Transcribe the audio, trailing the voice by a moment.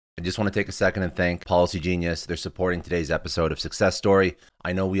I just want to take a second and thank Policy Genius. They're supporting today's episode of Success Story.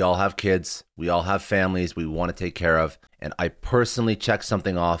 I know we all have kids, we all have families we want to take care of, and I personally checked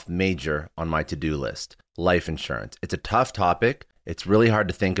something off major on my to-do list: life insurance. It's a tough topic. It's really hard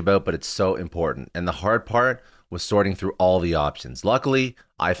to think about, but it's so important. And the hard part was sorting through all the options. Luckily,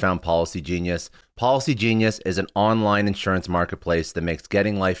 I found Policy Genius. Policy Genius is an online insurance marketplace that makes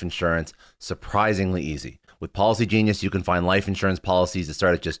getting life insurance surprisingly easy. With Policy Genius, you can find life insurance policies that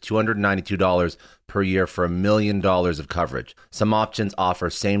start at just $292 per year for $1 million of coverage. Some options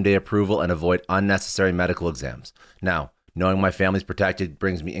offer same-day approval and avoid unnecessary medical exams. Now, knowing my family's protected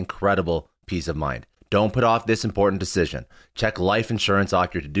brings me incredible peace of mind. Don't put off this important decision. Check life insurance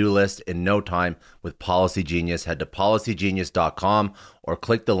off your to-do list in no time with Policy Genius. Head to policygenius.com or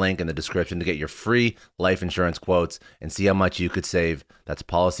click the link in the description to get your free life insurance quotes and see how much you could save. That's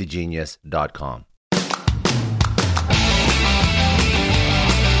policygenius.com.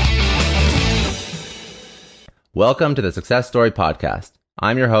 Welcome to the Success Story Podcast.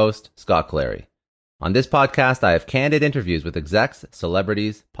 I'm your host, Scott Clary. On this podcast, I have candid interviews with execs,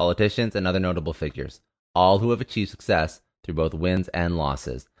 celebrities, politicians, and other notable figures, all who have achieved success through both wins and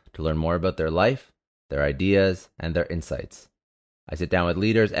losses, to learn more about their life, their ideas, and their insights. I sit down with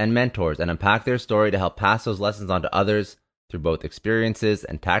leaders and mentors and unpack their story to help pass those lessons on to others through both experiences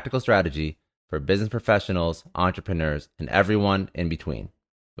and tactical strategy for business professionals, entrepreneurs, and everyone in between.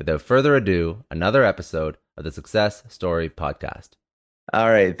 Without further ado, another episode of the Success Story Podcast. All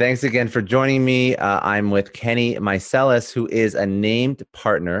right. Thanks again for joining me. I'm with Kenny Meiselas, who is a named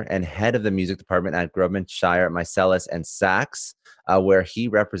partner and head of the music department at Grubman Shire, Meiselas and Sachs, where he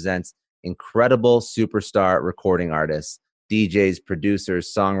represents incredible superstar recording artists, DJs,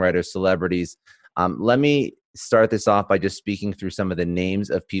 producers, songwriters, celebrities. Let me start this off by just speaking through some of the names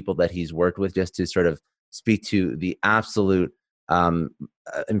of people that he's worked with, just to sort of speak to the absolute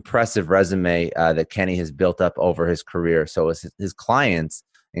impressive resume that Kenny has built up over his career. So his clients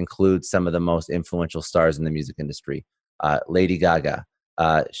include some of the most influential stars in the music industry: Lady Gaga,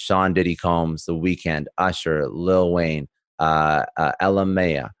 Sean Diddy Combs, The Weeknd, Usher, Lil Wayne, Ella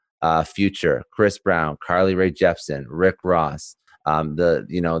Mai, Future, Chris Brown, Carly Rae Jepsen, Rick Ross.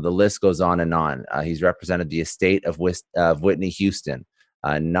 The list goes on and on. He's represented the estate of Whitney Houston,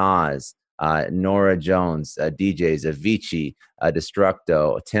 Nas, Nora Jones, DJs, Avicii,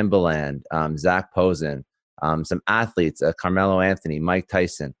 Destructo, Timbaland, Zach Posen, some athletes, Carmelo Anthony, Mike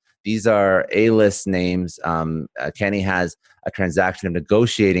Tyson. These are A-list names. Kenny has a transaction of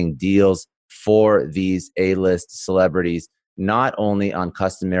negotiating deals for these A-list celebrities, not only on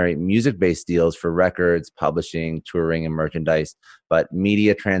customary music-based deals for records, publishing, touring, and merchandise, but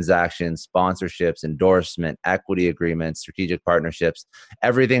media transactions, sponsorships, endorsement, equity agreements, strategic partnerships,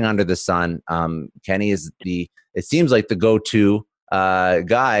 everything under the sun. Kenny is it seems like the go-to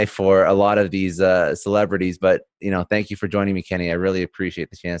guy for a lot of these celebrities. But, thank you for joining me, Kenny. I really appreciate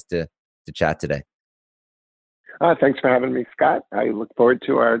the chance to chat today. Thanks for having me, Scott. I look forward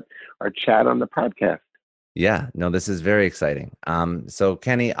to our chat on the podcast. Yeah, no, this is very exciting. So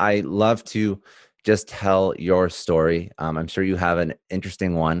Kenny, I love to just tell your story. I'm sure you have an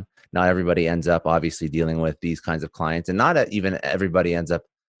interesting one. Not everybody ends up obviously dealing with these kinds of clients, and not even everybody ends up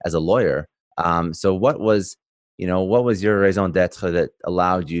as a lawyer. So what was your raison d'etre that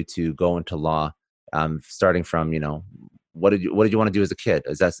allowed you to go into law, starting from, what did you want to do as a kid?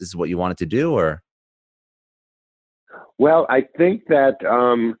 This is what you wanted to do, or? Well, I think that,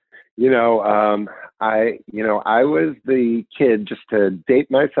 I was the kid, just to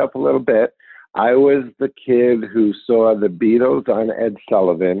date myself a little bit. I was the kid who saw the Beatles on Ed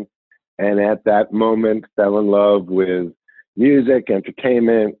Sullivan, and at that moment fell in love with music,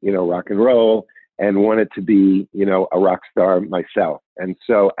 entertainment, rock and roll, and wanted to be, a rock star myself. And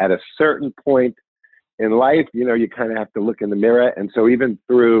so at a certain point in life, you kind of have to look in the mirror. And so even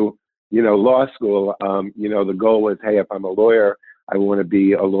through, law school, the goal was, hey, if I'm a lawyer, I want to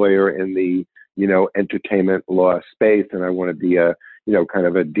be a lawyer in the, entertainment law space, and I want to be a, kind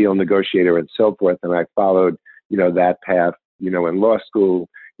of a deal negotiator and so forth. And I followed, that path, in law school,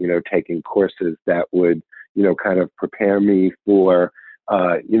 taking courses that would, kind of prepare me for,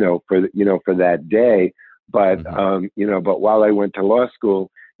 for that day. But, but while I went to law school,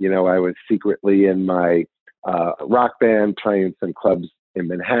 I was secretly in my rock band playing some clubs in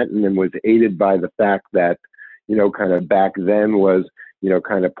Manhattan, and was aided by the fact that, kind of back then was,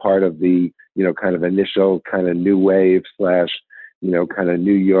 kind of part of the, kind of initial kind of new wave / kind of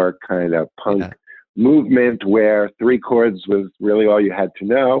New York kind of punk movement, where 3 chords was really all you had to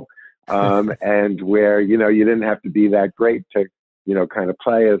know. And where, you didn't have to be that great to, kind of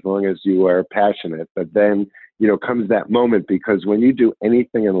play, as long as you were passionate. But then, comes that moment, because when you do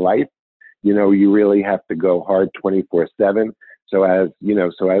anything in life, you really have to go hard 24/7. So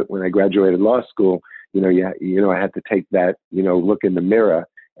when I graduated law school, I had to take that, look in the mirror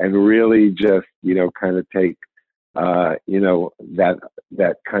and really just, kind of take, that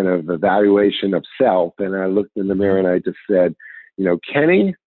kind of evaluation of self. And I looked in the mirror and I just said,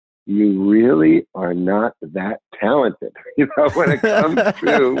 Kenny, you really are not that talented, when it comes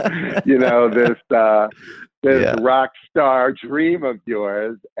to, this rock star dream of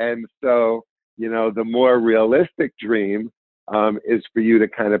yours. And so, the more realistic dream is for you to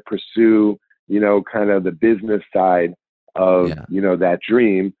kind of pursue, kind of the business side of, that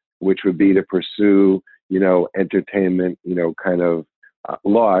dream, which would be to pursue, entertainment, kind of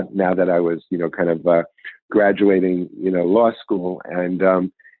law, now that I was, kind of graduating, law school. And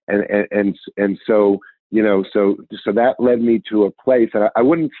so, so that led me to a place, and I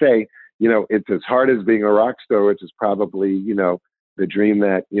wouldn't say, it's as hard as being a rock star, which is probably, the dream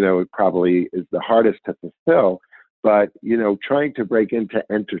that, it probably is the hardest to fulfill. But, trying to break into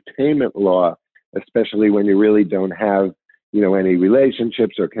entertainment law, especially when you really don't have, any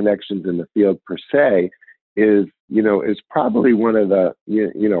relationships or connections in the field per se, is probably one of the,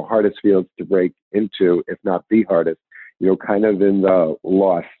 hardest fields to break into, if not the hardest, kind of in the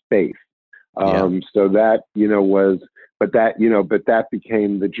law space. So that, but that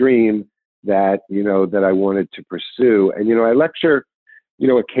became the dream that, that I wanted to pursue. And, I lecture,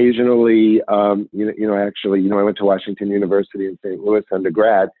 occasionally, actually, I went to Washington University in St. Louis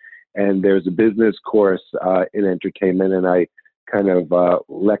undergrad, and there's a business course in entertainment, and I kind of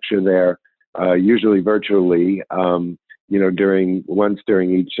lecture there, usually virtually, during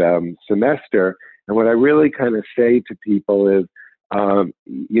each semester. And what I really kind of say to people is, at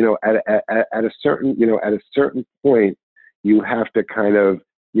a certain point, you have to kind of,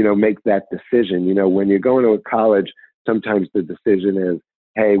 make that decision. When you're going to a college, sometimes the decision is,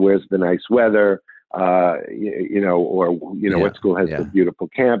 hey, where's the nice weather? What school has the beautiful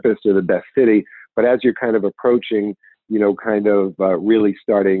campus or the best city? But as you're kind of approaching, really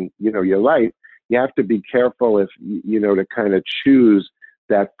starting, your life, you have to be careful if, to kind of choose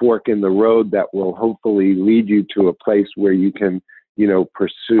that fork in the road that will hopefully lead you to a place where you can,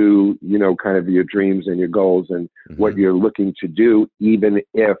 pursue, kind of your dreams and your goals and what you're looking to do, even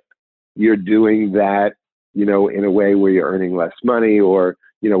if you're doing that, in a way where you're earning less money or,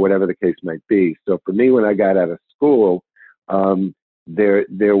 whatever the case might be. So for me, when I got out of school,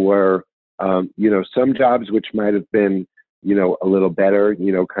 there were, some jobs which might have been, a little better,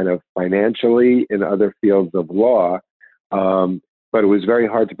 kind of financially in other fields of law. But it was very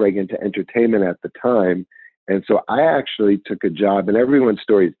hard to break into entertainment at the time. And so I actually took a job, and everyone's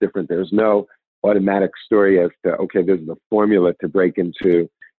story is different. There's no automatic story as to, okay, there's the formula to break into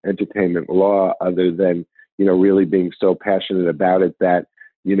entertainment law, other than, really being so passionate about it that,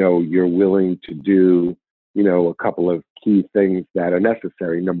 you're willing to do, a couple of key things that are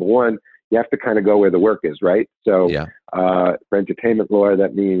necessary. Number one, you have to kind of go where the work is, right? So for entertainment law,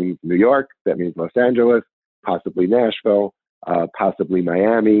 that means New York, that means Los Angeles, possibly Nashville, possibly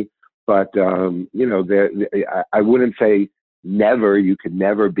Miami. But, I wouldn't say never. You could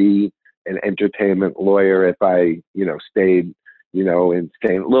never be an entertainment lawyer if I, stayed, in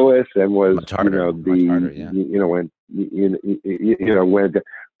St. Louis and was,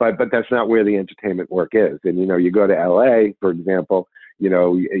 but that's not where the entertainment work is. And, you go to LA, for example,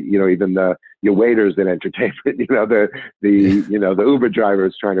 even your waiters in entertainment, the Uber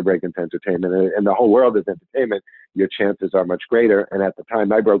drivers trying to break into entertainment, and the whole world is entertainment, your chances are much greater. And at the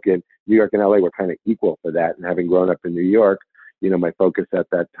time I broke in, New York and LA were kind of equal for that. And having grown up in New York, my focus at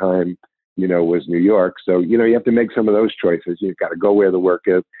that time, was New York. So, you have to make some of those choices. You've got to go where the work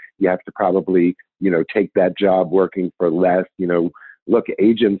is. You have to probably, take that job working for less. Look,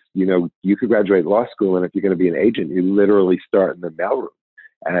 agents, you could graduate law school, and if you're going to be an agent, you literally start in the mailroom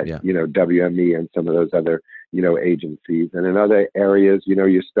at, WME and some of those other, agencies. And in other areas,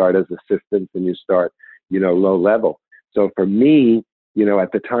 you start as assistants and you start, low level. So for me,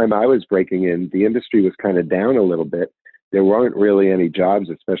 at the time I was breaking in, the industry was kind of down a little bit. There weren't really any jobs,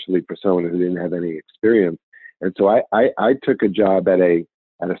 especially for someone who didn't have any experience. And so I took a job at a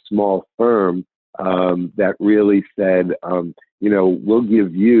small firm that really said, we'll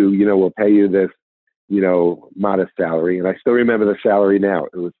give you, we'll pay you this, modest salary. And I still remember the salary now.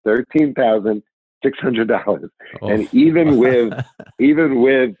 It was $13,600. Oh. And even with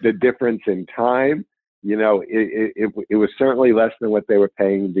the difference in time, it was certainly less than what they were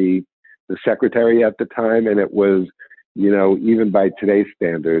paying the secretary at the time. And it was, even by today's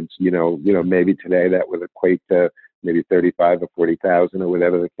standards, maybe today that would equate to maybe 35 or 40,000 or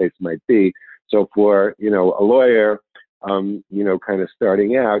whatever the case might be. So for, a lawyer, kind of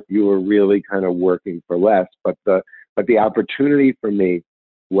starting out, you were really kind of working for less. But the opportunity for me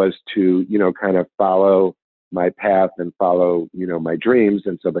was to, kind of follow my path and follow, my dreams.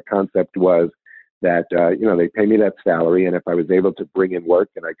 And so the concept was that, they pay me that salary. And if I was able to bring in work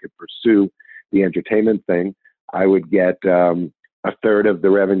and I could pursue the entertainment thing, I would get a third of the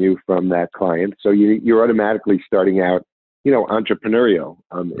revenue from that client. So you're automatically starting out, entrepreneurial,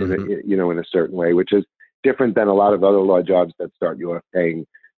 in a certain way, which is different than a lot of other law jobs that start you off paying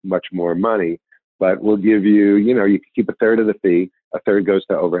much more money. But we'll give you, you can keep a third of the fee, a third goes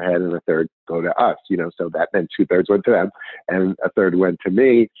to overhead, and a third go to us, so that meant 2/3 went to them and a third went to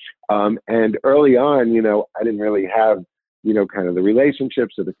me. And early on, I didn't really have, kind of the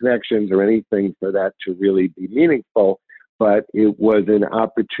relationships or the connections or anything for that to really be meaningful, but it was an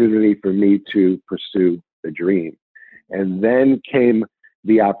opportunity for me to pursue the dream. And then came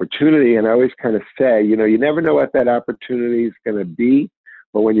the opportunity, and I always kind of say, you never know what that opportunity is going to be.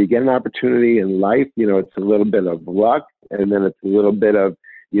 But when you get an opportunity in life, it's a little bit of luck, and then it's a little bit of,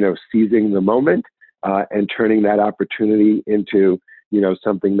 seizing the moment and turning that opportunity into,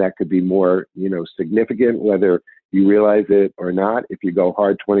 something that could be more, significant, whether you realize it or not. If you go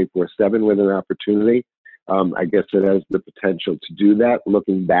hard 24/7 with an opportunity, I guess it has the potential to do that,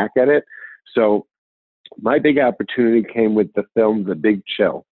 looking back at it. So my big opportunity came with the film The Big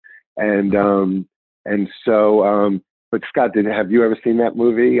Chill. But Scott, have you ever seen that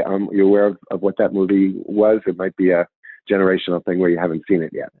movie? You aware of what that movie was? It might be a generational thing where you haven't seen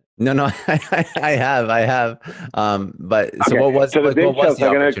it yet. No, I have. But so okay. what was so the Big Chill? So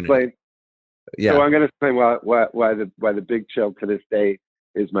I'm going to explain. Yeah. So I'm going to explain why the Big Chill to this day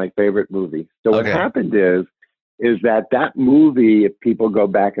is my favorite movie. So what happened is that movie, if people go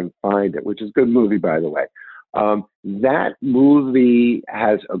back and find it, which is a good movie, by the way, that movie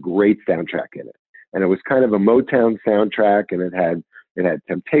has a great soundtrack in it. And it was kind of a Motown soundtrack, and it had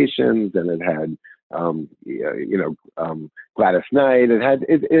Temptations, and it had Gladys Knight.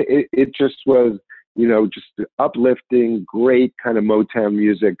 It just was just uplifting, great kind of Motown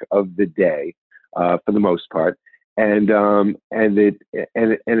music of the day for the most part. And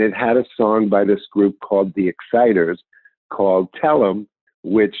it had a song by this group called The Exciters called "Tell 'Em,"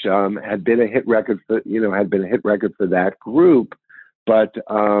 which had been a hit record for that group, but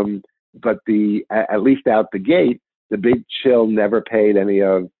at least out the gate, the Big Chill never paid any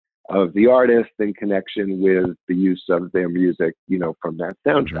of the artists in connection with the use of their music, from that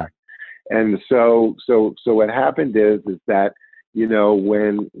soundtrack. And so what happened is that,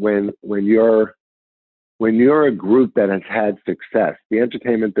 when you're a group that has had success, the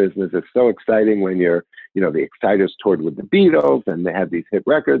entertainment business is so exciting when you're, the Exciters toured with the Beatles and they had these hit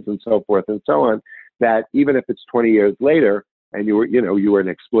records and so forth and so on, that even if it's 20 years later, and you were an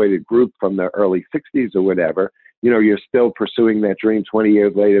exploited group from the early 60s or whatever, you're still pursuing that dream 20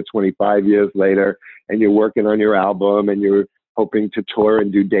 years later, 25 years later, and you're working on your album and you're hoping to tour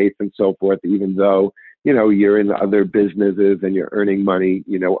and do dates and so forth, even though, you're in other businesses and you're earning money,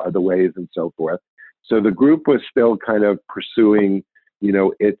 other ways and so forth. So the group was still kind of pursuing,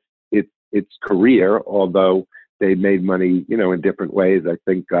 its career, although they made money, in different ways. I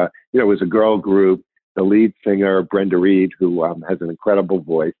think, it was a girl group. The lead singer, Brenda Reed, who has an incredible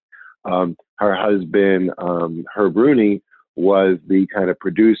voice. Her husband, Herb Rooney, was the kind of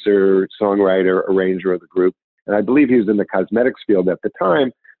producer, songwriter, arranger of the group. And I believe he was in the cosmetics field at the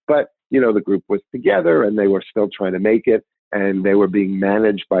time. But, the group was together and they were still trying to make it. And they were being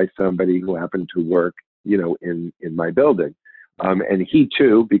managed by somebody who happened to work, in my building. And he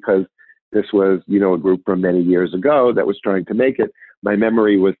too, because this was, a group from many years ago that was trying to make it. My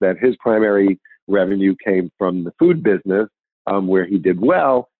memory was that his primary revenue came from the food business, where he did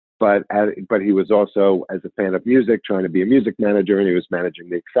well, but he was also, as a fan of music, trying to be a music manager, and he was managing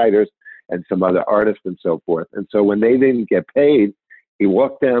the Exciters and some other artists and so forth. And so when they didn't get paid, he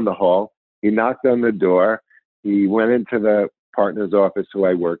walked down the hall, he knocked on the door, he went into the partner's office who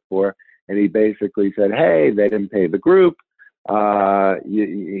I worked for, and he basically said, "Hey, they didn't pay the group, and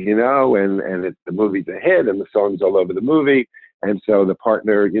the movie's a hit, and the song's all over the movie." And so the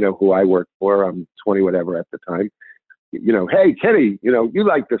partner, who I worked for, I'm 20 whatever at the time, "Hey, Kenny, you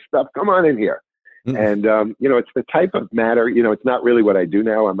like this stuff, come on in here." And, it's the type of matter, it's not really what I do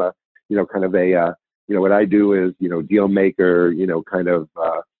now. I'm a, kind of a, what I do is, deal maker, kind of,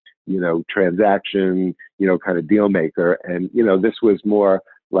 transaction, kind of deal maker. And, this was more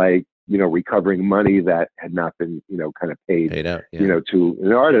like, recovering money that had not been, kind of paid out, to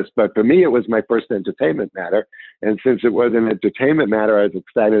an artist. But for me, it was my first entertainment matter. And since it was an entertainment matter, I was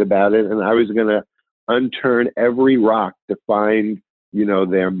excited about it. And I was going to unturn every rock to find,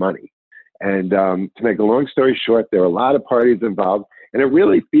 their money. And to make a long story short, there were a lot of parties involved, and it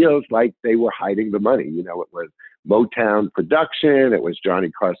really feels like they were hiding the money. You know, it was Motown Production, it was Johnny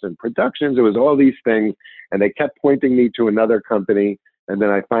Carson Productions, it was all these things, and they kept pointing me to another company. And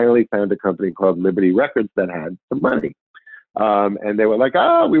then I finally found a company called Liberty Records that had some money. And they were like,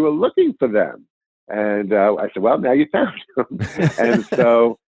 "Oh, we were looking for them." And I said, "Well, now you found them." And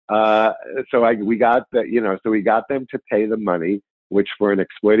we got we got them to pay the money, which for an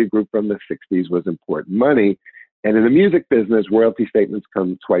exploited group from the '60s was important money. And in the music business, royalty statements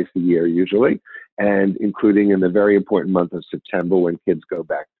come twice a year usually, and including in the very important month of September when kids go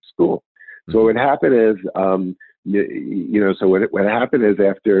back to school. Mm-hmm. So what happened is, what happened is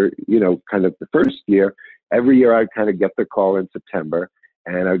after, kind of the first year, every year I'd kind of get the call in September,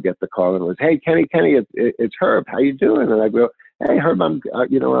 and I'd get the call and it was, "Hey, Kenny, it's Herb. How you doing?" And I go, "Hey, Herb, I'm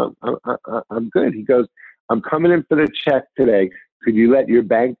good." He goes, "I'm coming in for the check today. Could you let your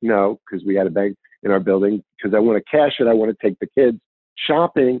bank know?" Because we had a bank in our building, because I want to cash it. I want to take the kids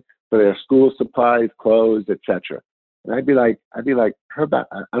shopping for their school supplies, clothes, etc. And I'd be like, "Herb, I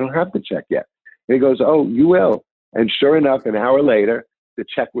don't have the check yet." And he goes, "Oh, you will." And sure enough, an hour later, the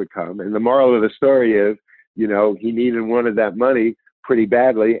check would come. And the moral of the story is, he needed and wanted that money pretty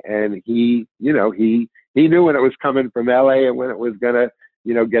badly. And he knew when it was coming from LA and when it was going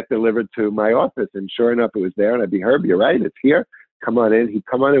to, get delivered to my office. And sure enough, it was there. And I'd be, "Herb, you're right. It's here. Come on in." He'd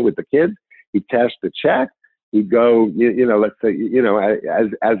come on in with the kids. He'd cash the check. He'd go, let's say,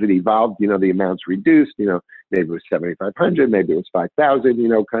 as it evolved, the amounts reduced, maybe it was 7,500, maybe it was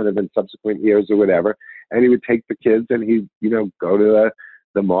 5,000, kind of in subsequent years or whatever. And he would take the kids and he'd, go to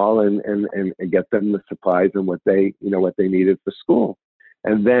the mall and get them the supplies and what they needed for school.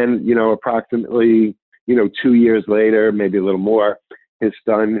 And then, approximately, 2 years later, maybe a little more, his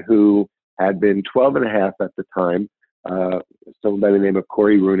son, who had been 12 and a half at the time, someone by the name of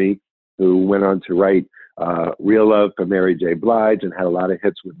Corey Rooney, who went on to write Real Love for Mary J. Blige and had a lot of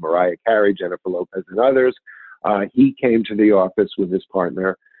hits with Mariah Carey, Jennifer Lopez, and others. He came to the office with his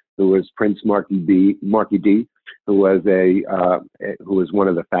partner, who was Prince Marky D, who was one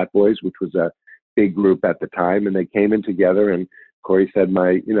of the Fat Boys, which was a big group at the time. And they came in together, and Corey said,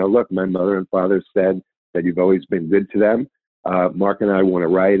 "Look, my mother and father said that you've always been good to them. Mark and I want to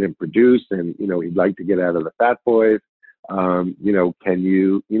write and produce, and he'd like to get out of the Fat Boys. Can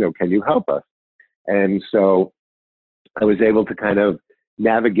you help us?" And so I was able to kind of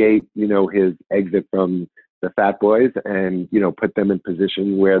navigate, his exit from the Fat Boys and, put them in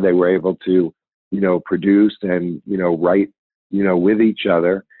position where they were able to, produce and, write, with each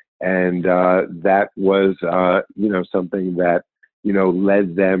other. And that was, something that,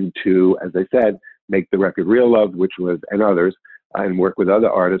 led them to, as I said, make the record Real Love, which was, and others, and work with other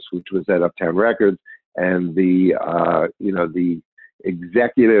artists, which was at Uptown Records. And the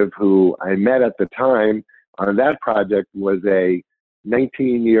executive who I met at the time on that project was a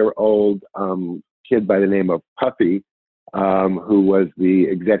 19-year-old kid by the name of Puffy, who was the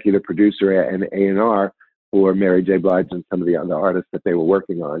executive producer and A&R for Mary J. Blige and some of the other artists that they were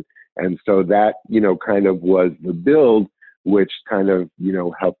working on. And so that, kind of was the build, which kind of,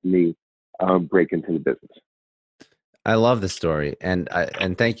 helped me break into the business. I love the story, and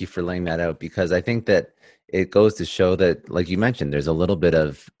thank you for laying that out, because I think that it goes to show that, like you mentioned, there's a little bit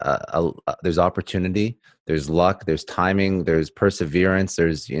of there's opportunity, there's luck, there's timing, there's perseverance,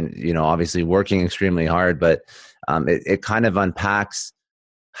 there's obviously working extremely hard, but it kind of unpacks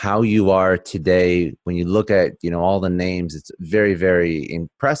how you are today. When you look at all the names, it's very, very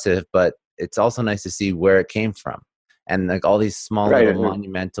impressive, but it's also nice to see where it came from, and like all these small little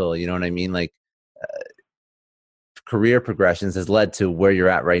monumental, you know what I mean, like career progressions has led to where you're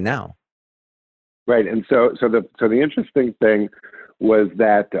at right now. Right. And so the interesting thing was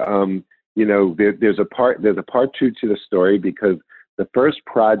that, there's a part two to the story, because the first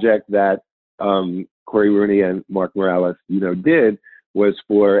project that Corey Rooney and Mark Meiselas, did was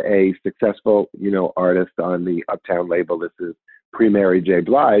for a successful, artist on the Uptown label. This is pre-Mary J.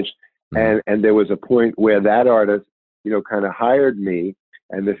 Blige. Mm-hmm. And there was a point where that artist, kind of hired me.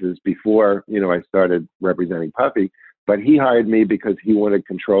 And this is before, I started representing Puffy, but he hired me because he wanted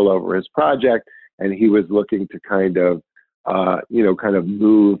control over his project. And he was looking to kind of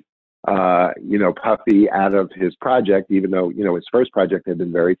move, Puffy out of his project, even though, his first project had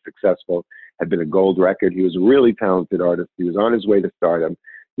been very successful, had been a gold record. He was a really talented artist. He was on his way to stardom.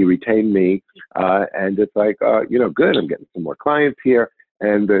 He retained me. And it's like, good, I'm getting some more clients here.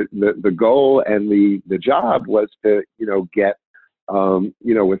 And the goal and the job was to,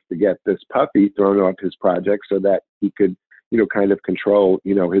 get this Puffy thrown off his project so that he could, kind of control,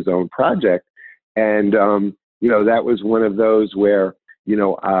 his own project. And, that was one of those where,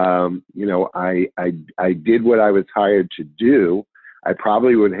 I did what I was hired to do. I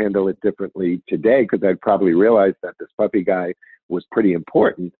probably would handle it differently today because I'd probably realized that this puppy guy was pretty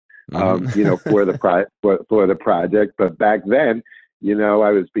important, for the project. But back then,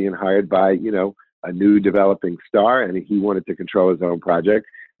 I was being hired by, a new developing star, and he wanted to control his own project.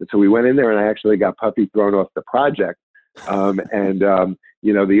 And so we went in there, and I actually got Puppy thrown off the project.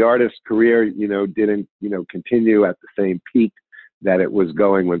 The artist's career, didn't, continue at the same peak that it was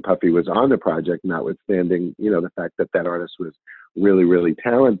going when Puppy was on the project, notwithstanding, the fact that that artist was really, really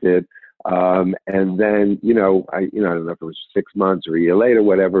talented. And then, I don't know if it was 6 months or a year later,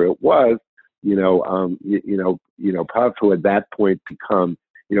 whatever it was, Puff, who at that point become,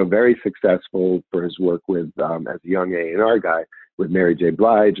 very successful for his work with, as a young A&R guy with Mary J.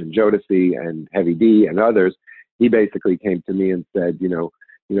 Blige and Jodeci and Heavy D and others, he basically came to me and said,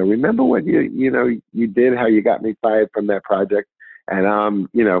 remember what you did, how you got me fired from that project? And I'm,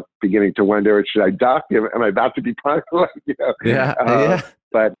 beginning to wonder, should I duck? Am I about to be punished? Yeah.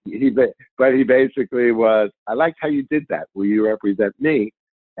 But he basically was, I liked how you did that. Will you represent me?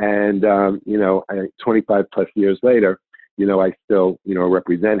 And, 25 plus years later, I still,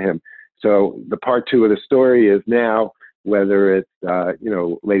 represent him. So the part two of the story is now, whether it's,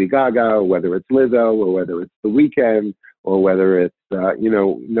 Lady Gaga, or whether it's Lizzo, or whether it's The Weeknd, or whether it's,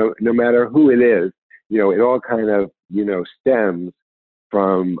 no matter who it is, it all kind of, stems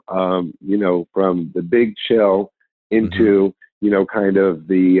from, from the big chill into, kind of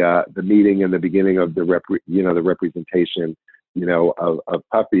the meeting and the beginning of the the representation, of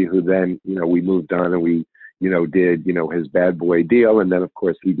Puffy, who then, we moved on and we, did, his Bad Boy deal. And then of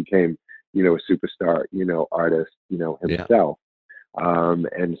course he became, a superstar, artist, himself. Yeah.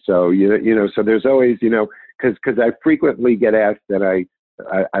 And so, so there's always, cause I frequently get asked that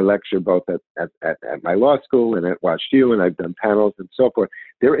I lecture both at my law school and at WashU, and I've done panels and so forth.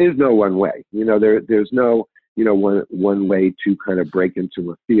 There is no one way, there's no, one way to kind of break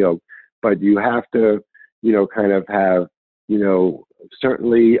into a field, but you have to, kind of have,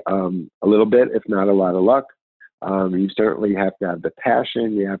 certainly a little bit, if not a lot of luck. You certainly have to have the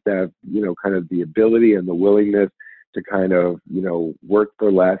passion. You have to have, kind of the ability and the willingness to kind of, work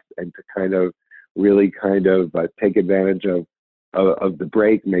for less and to kind of really kind of take advantage of the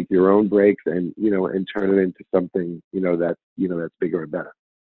break, make your own breaks, and and turn it into something that's bigger and better.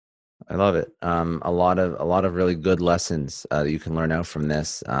 I love it. A lot of really good lessons that you can learn out from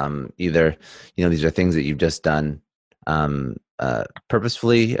this. Either these are things that you've just done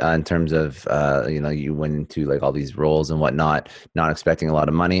purposefully in terms of you went into like all these roles and whatnot, not expecting a lot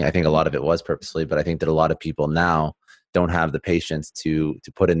of money. I think a lot of it was purposefully, but I think that a lot of people now don't have the patience to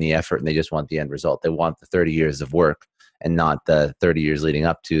put in the effort, and they just want the end result. They want the 30 years of work and not the 30 years leading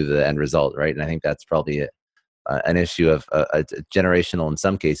up to the end result, right? And I think that's probably an issue of generational in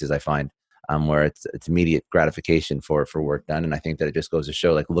some cases, I find, where it's immediate gratification for work done. And I think that it just goes to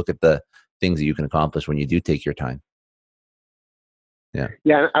show, like, look at the things that you can accomplish when you do take your time. Yeah.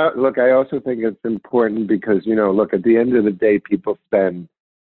 Yeah. Look, I also think it's important because, look, at the end of the day, people spend,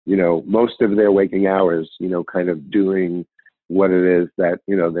 most of their waking hours, kind of doing what it is that,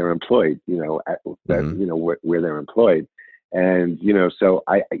 they're employed, where they're employed. And, so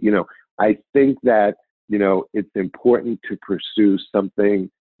I think that, it's important to pursue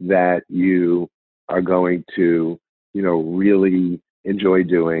something that you are going to, really enjoy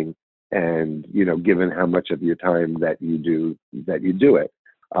doing. And, given how much of your time that you do it.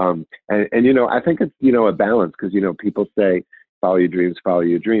 And I think it's, a balance because, people say, follow your dreams, follow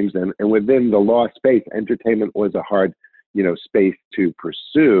your dreams. And within the law space, entertainment was a hard, space to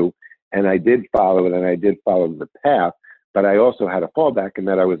pursue. And I did follow it and I did follow the path, but I also had a fallback in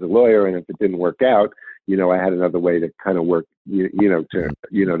that I was a lawyer. And if it didn't work out, I had another way to kind of work, to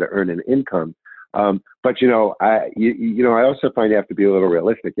earn an income. But I also find you have to be a little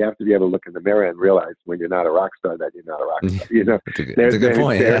realistic. You have to be able to look in the mirror and realize when you're not a rock star that you're not a rock star. That's a good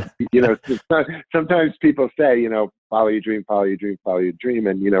point. Yeah. Sometimes people say, follow your dream, follow your dream, follow your dream,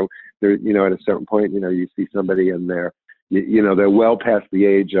 and they're, at a certain point, you see somebody and they're well past the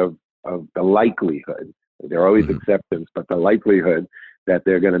age of the likelihood. There are always exceptions, but the likelihood that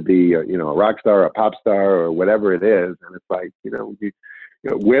they're going to be, a rock star, a pop star, or whatever it is, and it's like,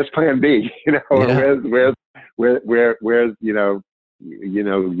 where's Plan B? Where's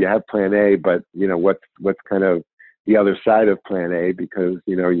you have Plan A, but what's kind of the other side of Plan A, because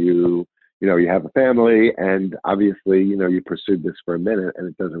you have a family, and obviously you pursued this for a minute, and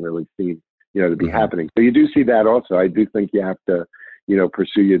it doesn't really seem to be happening. So you do see that also. I do think you have to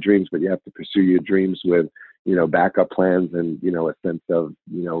pursue your dreams, but you have to pursue your dreams with backup plans and a sense of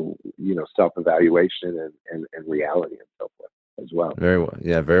self-evaluation and reality and so forth. as well. Very well.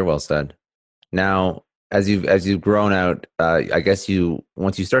 Yeah, very well said. Now, as you've grown out, I guess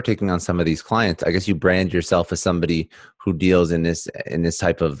once you start taking on some of these clients, I guess you brand yourself as somebody who deals in this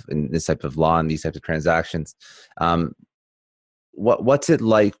type of law and these types of transactions. Um, what's it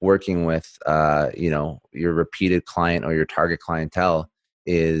like working with your repeated client or your target clientele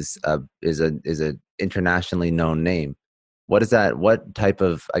is a internationally known name? What type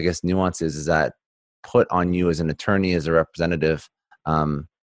of, I guess, nuances is that put on you as an attorney, as a representative? Does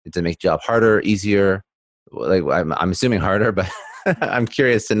it make the job harder, easier? Like, I'm assuming harder, but I'm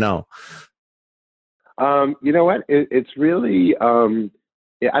curious to know. You know what? It's really, I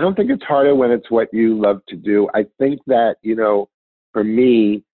don't think it's harder when it's what you love to do. I think that, for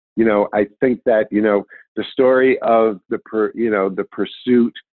me, I think that, the story of the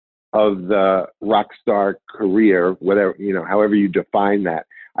pursuit of the rock star career, whatever, however you define that,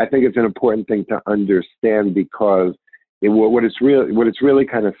 I think it's an important thing to understand, because what it's really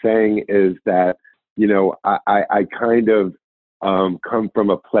kind of saying is that, I kind of come from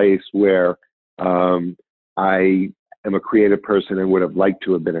a place where I am a creative person and would have liked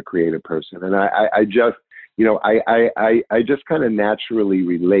to have been a creative person. And I just, I just kind of naturally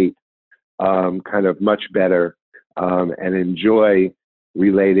relate kind of much better and enjoy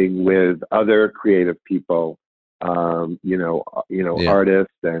relating with other creative people, Yeah.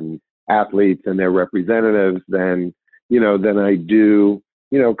 artists and athletes and their representatives than I do,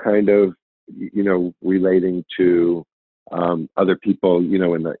 kind of, relating to other people, in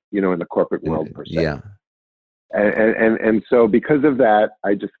the corporate world per se. Yeah. And so because of that,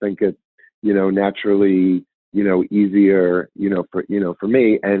 I just think it's, naturally, easier, for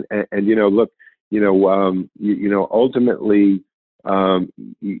me. And look, ultimately, when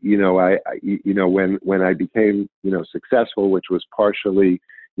I became, successful, which was partially,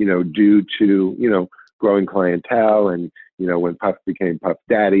 due to, growing clientele, and, when Puff became Puff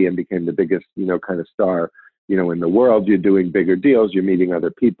Daddy and became the biggest, kind of star, in the world, you're doing bigger deals, you're meeting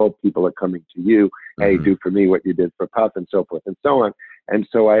other people are coming to you, hey, do for me what you did for Puff, and so forth and so on. And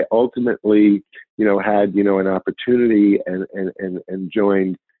so I ultimately, had, an opportunity and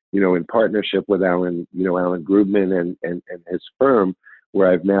joined, in partnership with Alan Grubman and his firm,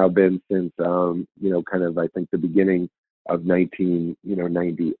 where I've now been since, kind of, I think the beginning of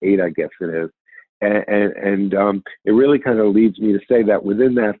 1998, I guess it is. And it really kind of leads me to say that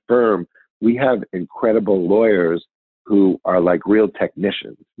within that firm, we have incredible lawyers who are like real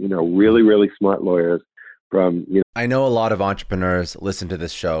technicians, really, really smart lawyers from, I know a lot of entrepreneurs listen to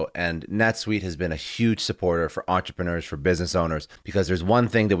this show, and NetSuite has been a huge supporter for entrepreneurs, for business owners, because there's one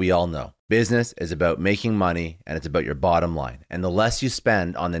thing that we all know. Business is about making money, and it's about your bottom line. And the less you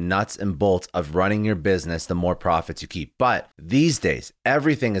spend on the nuts and bolts of running your business, the more profits you keep. But these days,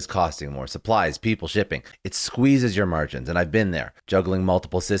 everything is costing more. Supplies, people, shipping. It squeezes your margins, and I've been there, juggling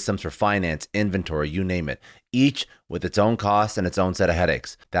multiple systems for finance, inventory, you name it, each with its own costs and its own set of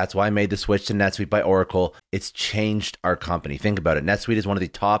headaches. That's why I made the switch to NetSuite by Oracle. It's changed our company. Think about it. NetSuite is one of the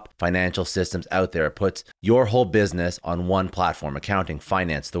top financial systems out there. It puts your whole business on one platform: accounting,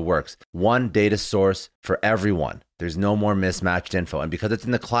 finance, the works. One data source for everyone. There's no more mismatched info. And because it's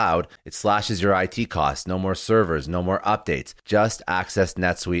in the cloud, it slashes your IT costs. No more servers, no more updates. Just access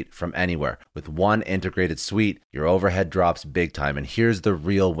NetSuite from anywhere. With one integrated suite, your overhead drops big time. And here's the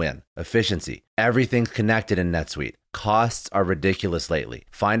real win: efficiency. Everything's connected in NetSuite. Costs are ridiculous lately.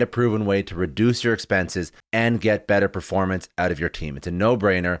 Find a proven way to reduce your expenses and get better performance out of your team. It's a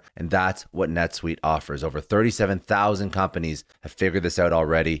no-brainer, and that's what NetSuite offers. Over 37,000 companies have figured this out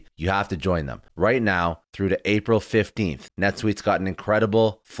already. You have to join them. Right now, through to April 15th, NetSuite's got an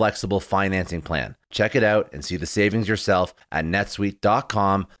incredible, flexible financing plan. Check it out and see the savings yourself at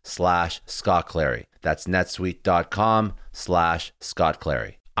netsuite.com/Scott Clary. That's netsuite.com/Scott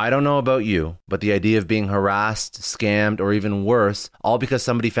Clary. I don't know about you, but the idea of being harassed, scammed, or even worse, all because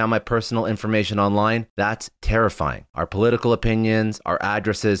somebody found my personal information online, that's terrifying. Our political opinions, our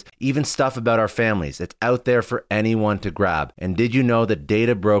addresses, even stuff about our families, it's out there for anyone to grab. And did you know that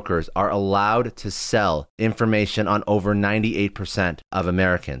data brokers are allowed to sell information on over 98% of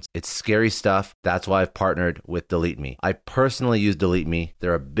Americans? It's scary stuff. That's why I've partnered with Delete Me. I personally use Delete Me.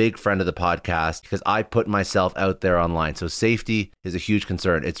 They're a big friend of the podcast because I put myself out there online. So safety is a huge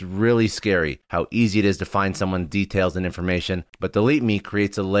concern. hard. It's really scary how easy it is to find someone's details and information, but Delete Me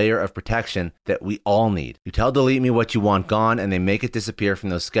creates a layer of protection that we all need. You tell Delete Me what you want gone, and they make it disappear from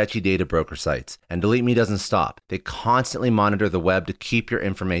those sketchy data broker sites. And Delete Me doesn't stop. They constantly monitor the web to keep your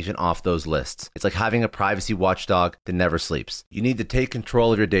information off those lists. It's like having a privacy watchdog that never sleeps. You need to take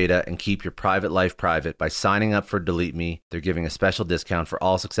control of your data and keep your private life private by signing up for Delete Me. They're giving a special discount for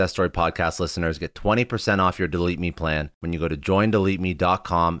all Success Story podcast listeners. Get 20% off your Delete Me plan when you go to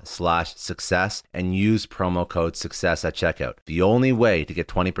joindeleteme.com/success and use promo code success at checkout. The only way to get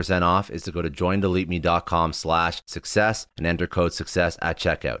 20% off is to go to joindeleteme.com/success and enter code success at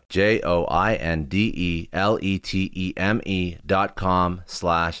checkout.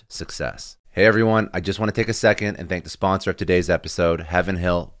 joindeleteme.com/success. Hey everyone, I just want to take a second and thank the sponsor of today's episode, Heaven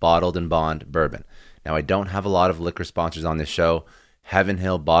Hill Bottled and Bond Bourbon. Now, I don't have a lot of liquor sponsors on this show. Heaven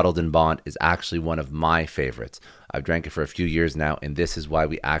Hill Bottled and Bond is actually one of my favorites. I've drank it for a few years now, and this is why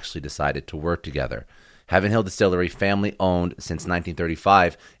we actually decided to work together. Heaven Hill Distillery, family owned since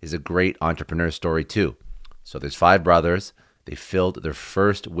 1935, is a great entrepreneur story too. So there's 5 brothers. They filled their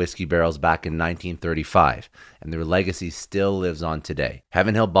first whiskey barrels back in 1935, and their legacy still lives on today.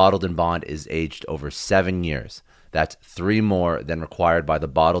 Heaven Hill Bottled and Bond is aged over 7 years. That's 3 more than required by the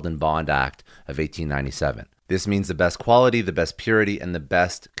Bottled and Bond Act of 1897. This means the best quality, the best purity, and the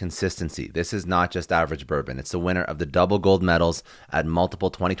best consistency. This is not just average bourbon. It's the winner of the double gold medals at multiple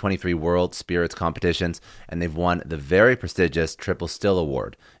 2023 World Spirits competitions, and they've won the very prestigious Triple Still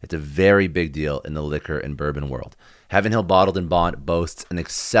Award. It's a very big deal in the liquor and bourbon world. Heaven Hill Bottled and Bond boasts an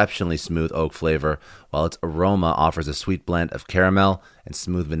exceptionally smooth oak flavor, while its aroma offers a sweet blend of caramel and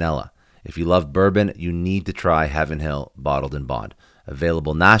smooth vanilla. If you love bourbon, you need to try Heaven Hill Bottled and Bond.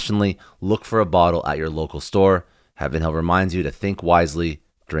 Available nationally, look for a bottle at your local store. Heaven Hill reminds you to think wisely,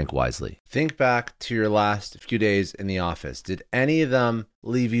 drink wisely. Think back to your last few days in the office. Did any of them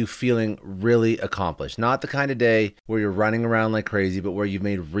leave you feeling really accomplished? Not the kind of day where you're running around like crazy, but where you've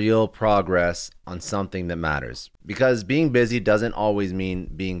made real progress on something that matters. Because being busy doesn't always mean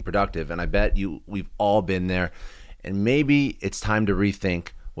being productive, and I bet we've all been there. And maybe it's time to rethink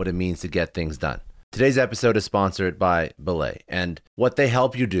what it means to get things done. Today's episode is sponsored by Belay, and what they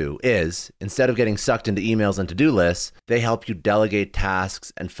help you do is, instead of getting sucked into emails and to-do lists, they help you delegate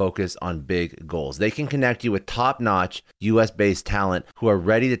tasks and focus on big goals. They can connect you with top-notch US-based talent who are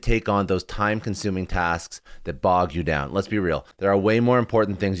ready to take on those time-consuming tasks that bog you down. Let's be real. There are way more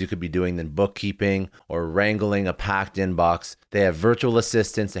important things you could be doing than bookkeeping or wrangling a packed inbox. They have virtual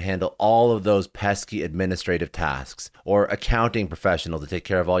assistants to handle all of those pesky administrative tasks, or accounting professionals to take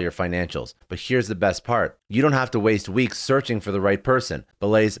care of all your financials. But here's the best part. You don't have to waste weeks searching for the right person.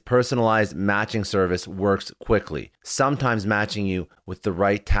 Belay's personalized matching service works quickly, sometimes matching you with the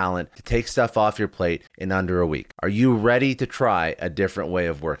right talent to take stuff off your plate in under a week. Are you ready to try a different way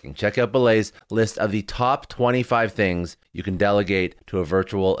of working? Check out Belay's list of the top 25 things you can delegate to a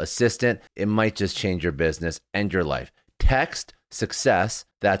virtual assistant. It might just change your business and your life. Text SUCCESS,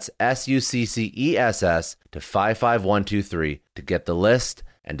 that's SUCCESS, to 55123 to get the list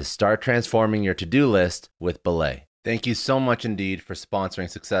and to start transforming your to-do list with Belay. Thank you so much, Indeed, for sponsoring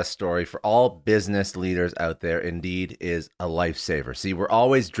Success Story. For all business leaders out there, Indeed is a lifesaver. See, we're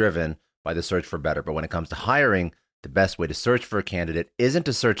always driven by the search for better, but when it comes to hiring, the best way to search for a candidate isn't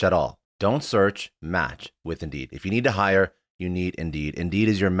to search at all. Don't search, match with Indeed. If you need to hire, you need Indeed. Indeed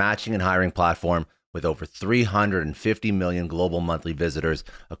is your matching and hiring platform with over 350 million global monthly visitors,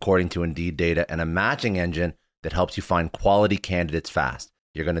 according to Indeed data, and a matching engine that helps you find quality candidates fast.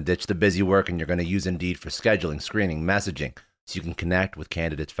 You're going to ditch the busy work and you're going to use Indeed for scheduling, screening, messaging, so you can connect with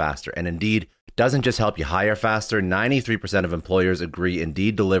candidates faster. And Indeed doesn't just help you hire faster. 93% of employers agree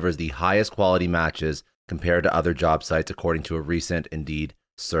Indeed delivers the highest quality matches compared to other job sites, according to a recent Indeed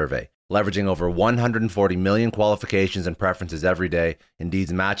survey. Leveraging over 140 million qualifications and preferences every day,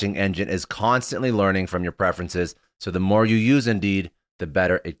 Indeed's matching engine is constantly learning from your preferences, so the more you use Indeed, the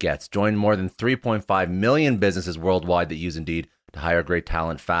better it gets. Join more than 3.5 million businesses worldwide that use Indeed to hire great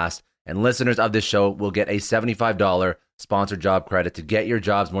talent fast. And listeners of this show will get a $75 sponsored job credit to get your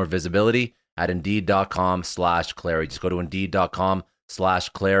jobs more visibility at Indeed.com/Clary. Just go to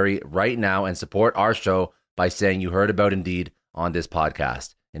Indeed.com/Clary right now and support our show by saying you heard about Indeed on this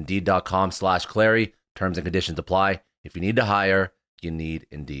podcast. Indeed.com/Clary. Terms and conditions apply. If you need to hire, you need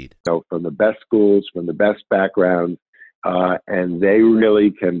Indeed. So from the best schools, from the best backgrounds, and they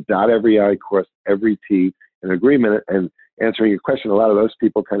really can dot every I, cross every T in agreement. And answering your question, a lot of those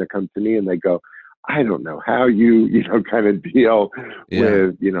people kind of come to me and they go, I don't know how you kind of deal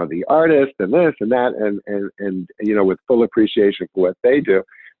with, the artist and this and that, and with full appreciation for what they do.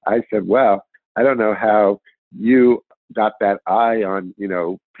 I said, well, I don't know how you dot that I on,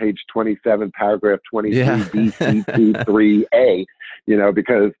 page 27, paragraph Yeah. 23, B, C, 2, 3A,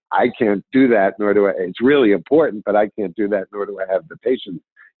 because I can't do that, nor do I. It's really important, but I can't do that, nor do I have the patience,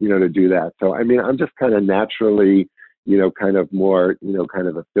 to do that. So, I mean, I'm just kind of naturally, kind of more, kind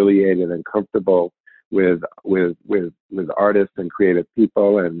of affiliated and comfortable with artists and creative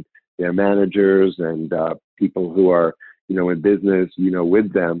people and their managers and people who are, in business,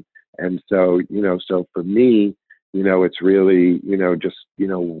 with them. And so, so for me, it's really, just,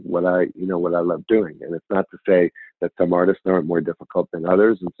 what I love doing. And it's not to say that some artists aren't more difficult than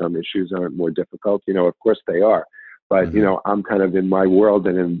others and some issues aren't more difficult. Of course they are. But, Hmm. I'm kind of in my world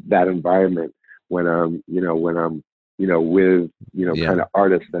and in that environment when I'm, with, Yeah. kind of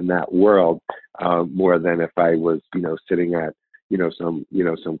artists in that world, more than if I was, sitting at,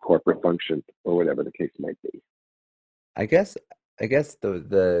 some corporate function or whatever the case might be. I guess I guess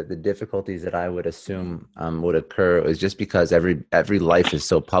the difficulties that I would assume would occur is just because every life is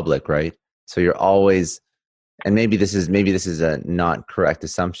so public, right? So you're always, and maybe this is a not correct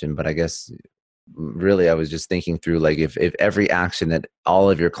assumption, but I guess really I was just thinking through, like, if every action that all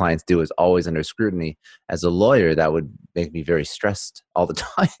of your clients do is always under scrutiny, as a lawyer, that would make me very stressed all the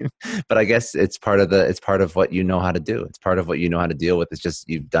time. But I guess it's part of what you know how to do. It's part of what you know how to deal with. It's just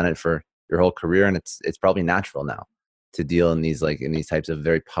you've done it for your whole career, and it's probably natural now to deal in these types of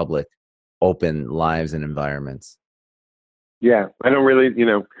very public, open lives and environments. Yeah, I don't really,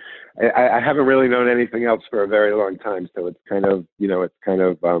 I haven't really known anything else for a very long time. So it's kind of, it's kind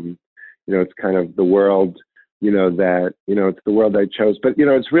of the world, that, it's the world I chose. But,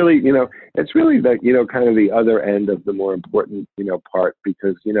 it's really the, kind of the other end of the more important, part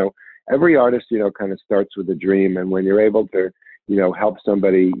because, every artist, kind of starts with a dream. And when you're able to, help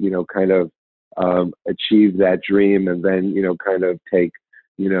somebody, kind of achieve that dream and then, kind of take,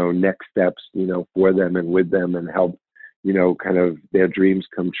 next steps, for them and with them and help, kind of their dreams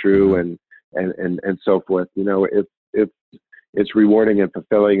come true Hmm. and so forth. It's it's rewarding and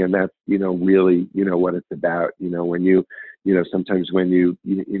fulfilling, and that's really what it's about. When sometimes when you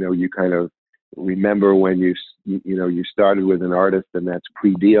kind of remember when you started with an artist and that's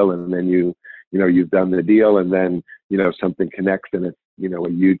pre-deal, and then you've done the deal, and then something connects and it's a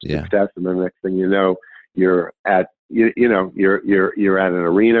huge Yeah. success, and then the next thing you know, you're at you're at an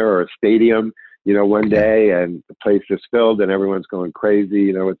arena or a stadium, one Yeah. day, and the place is filled and everyone's going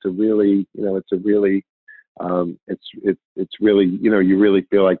crazy. It's really, you really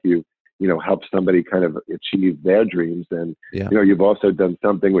feel like you help somebody kind of achieve their dreams. And, Yeah. you've also done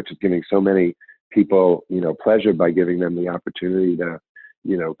something which is giving so many people, pleasure by giving them the opportunity to,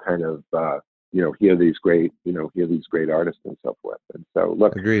 kind of, hear these great artists and so forth. And so,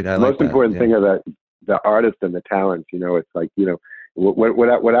 look, Agreed. I the like most that. important Yeah. thing of the artist and the talent, it's like,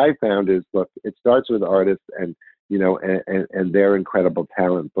 what I found is, look, it starts with artists and, and their incredible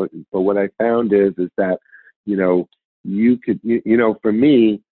talent. But what I found is that, you could, for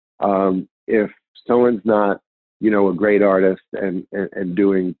me, if someone's not, a great artist and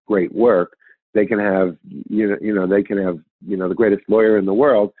doing great work, they can have, they can have, the greatest lawyer in the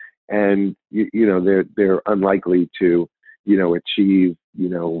world, and they're unlikely to, achieve,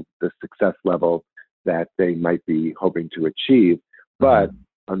 the success level that they might be hoping to achieve. But Hmm.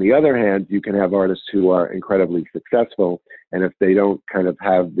 on the other hand, you can have artists who are incredibly successful, and if they don't kind of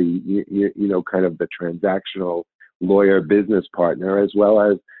have the, kind of the transactional lawyer business partner, as well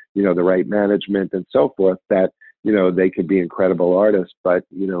as, the right management and so forth, that, they could be incredible artists, but,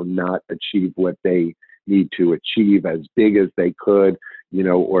 not achieve what they need to achieve as big as they could,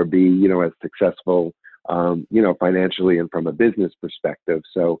 or be, as successful, financially and from a business perspective.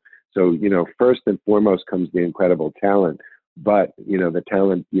 So, first and foremost comes the incredible talent, but, the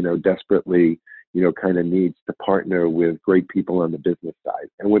talent, desperately, kind of needs to partner with great people on the business side.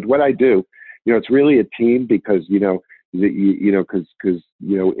 And with what I do, it's really a team because, because in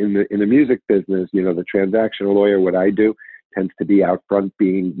the music business, the transactional lawyer, what I do tends to be out front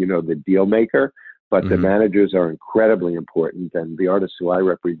being, the deal maker, but the Hmm. managers are incredibly important. And the artists who I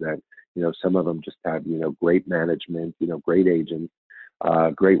represent, some of them just have, great management, great agents,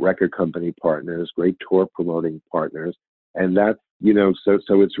 great record company partners, great tour promoting partners. And that's,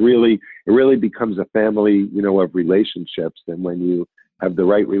 so it really becomes a family, of relationships. And when you have the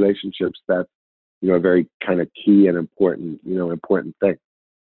right relationships, that's, a very kind of key and important, important thing.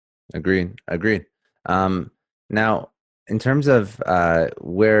 Agreed. Agreed. Now, in terms of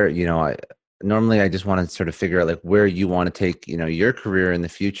where, normally I just want to sort of figure out like where you want to take, your career in the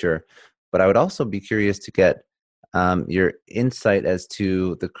future, but I would also be curious to get your insight as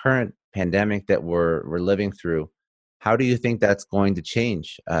to the current pandemic that we're living through. How do you think that's going to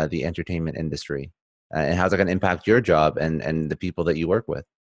change the entertainment industry? and how's that going to impact your job and the people that you work with?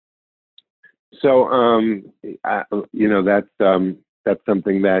 So, that's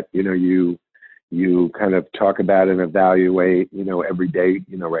something that, you kind of talk about and evaluate, every day,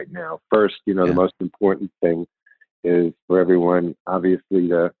 right now. First, the Yeah. most important thing is for everyone, obviously,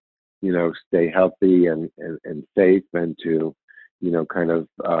 to, stay healthy and safe, and to, kind of,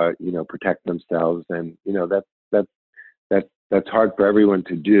 protect themselves. And, that's hard for everyone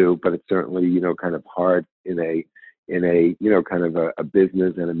to do, but it's certainly, kind of hard in a kind of a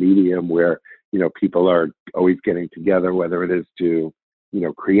business and a medium where, people are always getting together, whether it is to,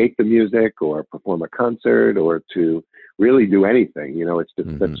 create the music or perform a concert or to really do anything. It's just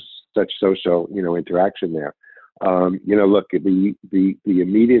Hmm. such social, interaction there. Look, the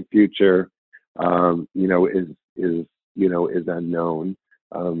immediate future, is unknown.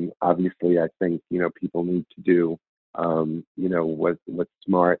 Obviously, I think, people need to do, what's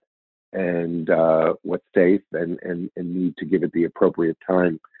smart and what's safe, and need to give it the appropriate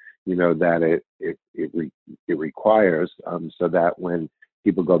time, that it requires, so that when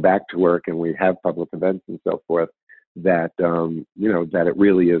people go back to work and we have public events and so forth, that that it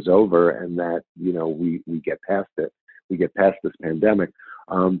really is over, and that we get past it, we get past this pandemic.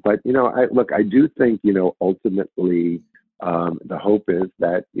 But I do think, ultimately, the hope is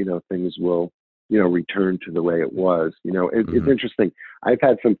that, things will, return to the way it was. It's Hmm. interesting. I've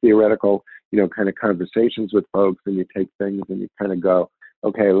had some theoretical, kind of conversations with folks, and you take things and you kind of go,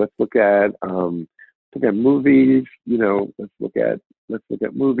 okay, let's look at movies. Let's look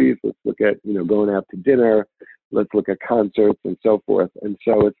at movies. Let's look at, going out to dinner. Let's look at concerts and so forth. And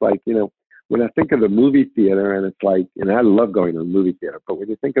so it's like, when I think of the movie theater, and it's like, and I love going to the movie theater, but when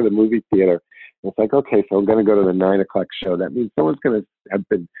you think of the movie theater, it's like, okay, so I'm going to go to the 9 o'clock show. That means someone's going to have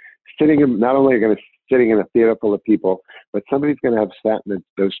been not only going to sitting in a theater full of people, but somebody's going to have sat in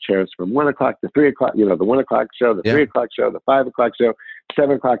those chairs from 1 o'clock to 3 o'clock, the 1 o'clock show, the Yeah. 3 o'clock show, the 5 o'clock show,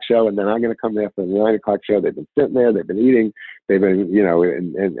 7 o'clock show. And then I'm going to come there for the 9 o'clock show. They've been sitting there, they've been eating, they've been,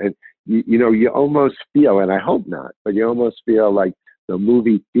 and you almost feel, and I hope not, but you almost feel like the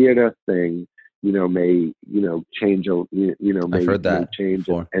movie theater thing, may, change, I've heard may that change,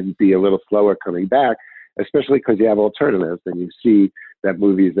 before. and be a little slower coming back, especially because you have alternatives, and you see that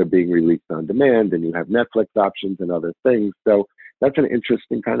movies are being released on demand, and you have Netflix options and other things. So that's an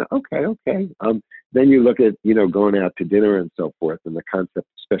interesting kind of, okay. Then you look at, going out to dinner and so forth, and the concept,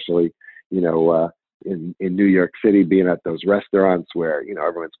 especially, in New York City, being at those restaurants where,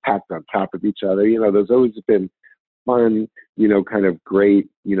 everyone's packed on top of each other. There's always been fun, kind of great,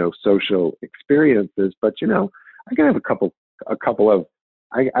 social experiences. But, I can have a couple of,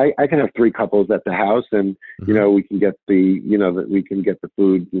 I can have three couples at the house, and, Hmm. we can get that we can get the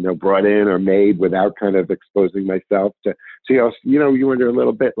food, brought in or made without kind of exposing myself to, so, you wonder a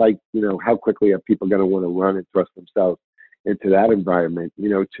little bit, like, how quickly are people going to want to run and thrust themselves into that environment?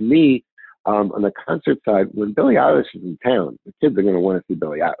 To me, on the concert side, when Billie Eilish is in town, the kids are going to want to see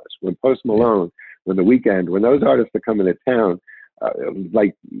Billie Eilish. When Post Yeah. Malone, when The Weeknd, when those artists are coming to town,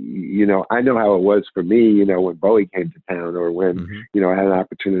 like, I know how it was for me, when Bowie came to town, or when, Hmm. I had an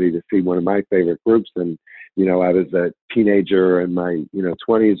opportunity to see one of my favorite groups, and, I was a teenager in my,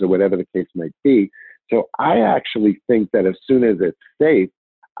 20s, or whatever the case might be. So I actually think that as soon as it's safe,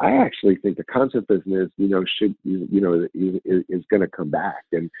 I actually think the concert business, should, is going to come back,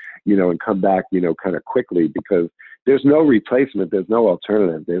 and come back, kind of quickly, because there's no replacement. There's no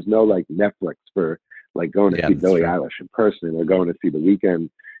alternative. There's no, like, Netflix for, like, going to Yeah, see that's Billie true. Eilish in person, or going to see The Weeknd,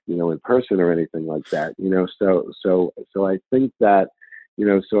 in person, or anything like that. So I think that,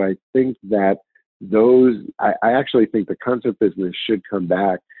 I actually think the concert business should come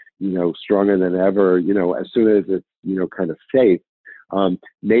back, stronger than ever, as soon as it's, kind of safe.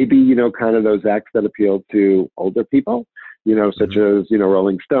 Maybe, kind of those acts that appeal to older people, such Hmm. as,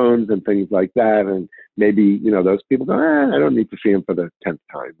 Rolling Stones and things like that. And maybe, those people go, I don't need to see them for the 10th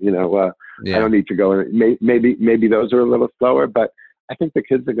time. I Yeah. don't need to go. Maybe those are a little slower, but I think the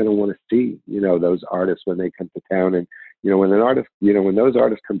kids are going to want to see, those artists when they come to town. And, when those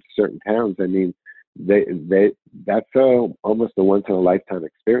artists come to certain towns, I mean, that's almost a once in a lifetime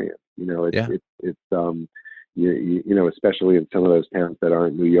experience. Yeah. Especially in some of those towns that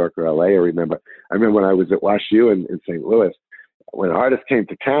aren't New York or LA. I remember when I was at Wash U in St. Louis, when artists came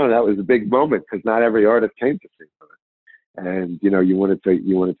to town, that was a big moment, because not every artist came to St. Louis, and you wanted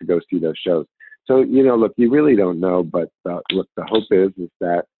to go see those shows. So, look, you really don't know, but look, the hope is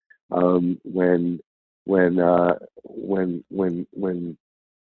that, when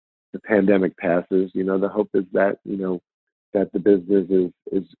the pandemic passes, the hope is that, that the business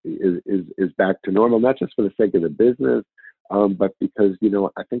is back to normal, not just for the sake of the business, but because,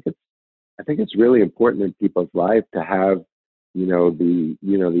 I think I think it's really important in people's life to have,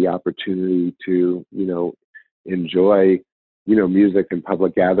 the opportunity to, enjoy, music and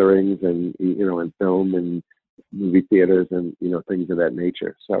public gatherings and, and film and movie theaters and, things of that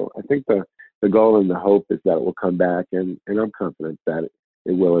nature. So I think the goal and the hope is that it will come back, and I'm confident that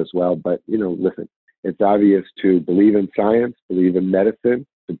it will as well. But, listen, it's obvious to believe in science, believe in medicine.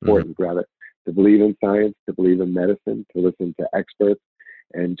 It's important, rather, to believe in science, to believe in medicine, to listen to experts,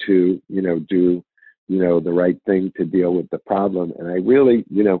 and to, do, the right thing to deal with the problem. And I really,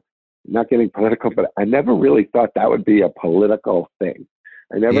 not getting political, but I never really thought that would be a political thing.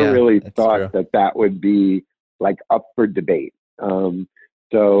 I never really thought that would be like up for debate. So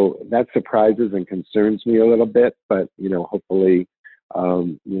that surprises and concerns me a little bit, but, hopefully,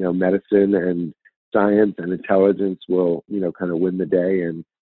 medicine and science and intelligence will, kind of win the day, and,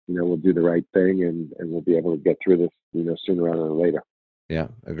 we'll do the right thing, and we'll be able to get through this, sooner rather than later. Yeah,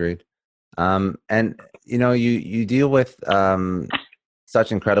 agreed. And you deal with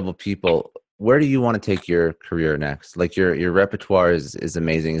such incredible people. Where do you want to take your career next? Like your repertoire is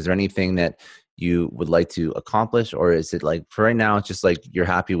amazing. Is there anything that you would like to accomplish, or is it like for right now it's just like you're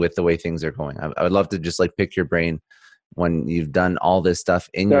happy with the way things are going? I would love to just like pick your brain when you've done all this stuff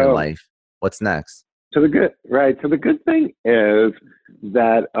in your life. What's next? So the good thing is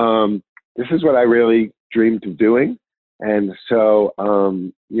that this is what I really dreamed of doing. And so,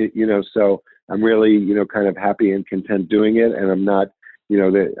 so I'm really, kind of happy and content doing it. And I'm not,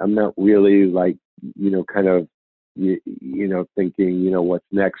 I'm not really like, kind of, thinking, what's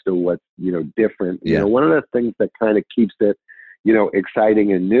next or what's, different. Yeah. One of the things that kind of keeps it,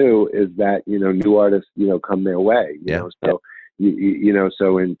 exciting and new is that, new artists, come their way, so,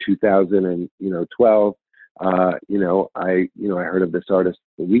 so in 2012, I heard of this artist,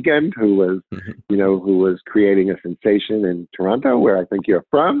 The Weeknd, who was, who was creating a sensation in Toronto, where I think you're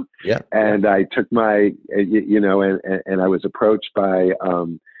from. Yeah. And I took my, and I was approached by,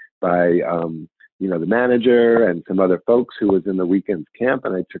 the manager and some other folks who was in The Weeknd's camp.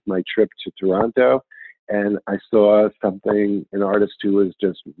 And I took my trip to Toronto, and I saw an artist who was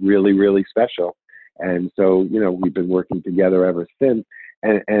just really, really special. And so, we've been working together ever since.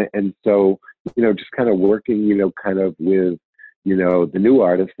 And so, just kind of working, kind of with, the new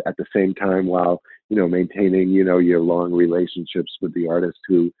artists at the same time, while, maintaining, your long relationships with the artists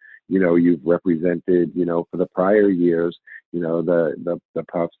who, you've represented, for the prior years, the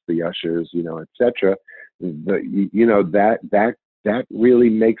Puffs, the Ushers, et cetera. That really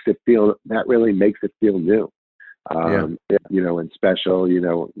makes it feel new. And special,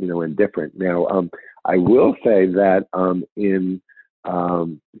 and different. Now, I will say that in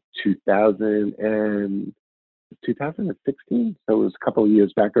 2016, so it was a couple of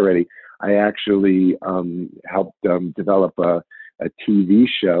years back already, I actually helped develop a TV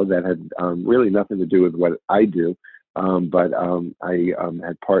show that had really nothing to do with what I do, but I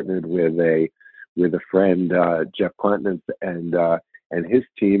had partnered with a friend, Jeff Quantin, and his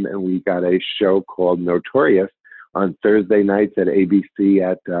team, and we got a show called Notorious on Thursday nights at ABC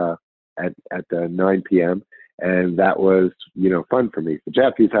at 9 p.m. And that was, fun for me. So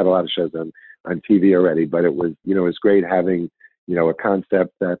Jeff, he's had a lot of shows on TV already, but it was, it was great having, a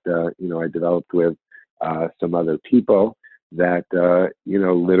concept that, I developed with some other people that,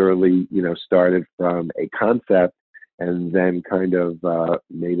 literally, started from a concept and then kind of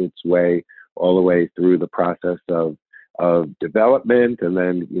made its way all the way through the process of development, and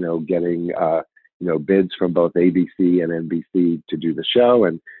then, getting, bids from both ABC and NBC to do the show.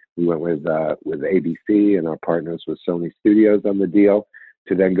 And we went with ABC, and our partners with Sony Studios on the deal,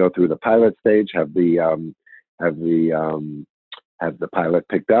 to then go through the pilot stage, have the pilot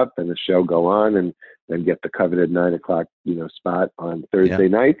picked up and the show go on, and then get the coveted 9 o'clock, spot on Thursday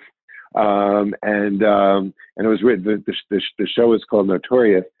nights. And it was written, the show is called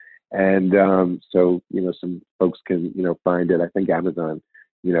Notorious. And, so, some folks can, find it. I think Amazon,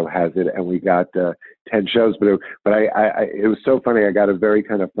 has it, and we got 10 shows. But it was so funny. I got a very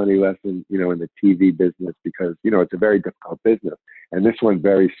kind of funny lesson, in the TV business, because, it's a very difficult business, and this went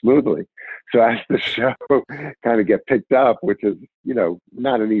very smoothly. So as the show kind of get picked up, which is,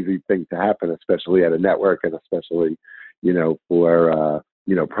 not an easy thing to happen, especially at a network, and especially, for,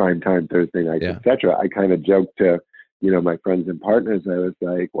 prime time Thursday nights, etc. I kind of joked to, my friends and partners. I was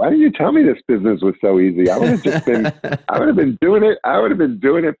like, why didn't you tell me this business was so easy? I would have just been, I would have been doing it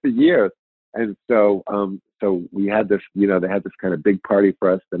for years. And so, so we had this, they had this kind of big party for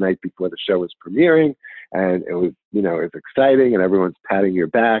us the night before the show was premiering, and it was, it was exciting, and everyone's patting your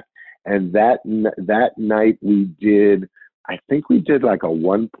back. And that night I think we did like a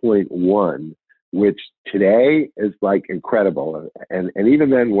 1.1 which today is like incredible. And even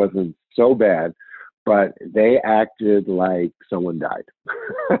then wasn't so bad, but they acted like someone died.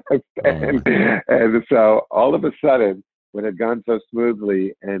 and, and so all of a sudden, when it had gone so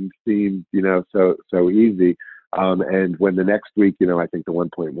smoothly and seemed, so easy, and when the next week, I think the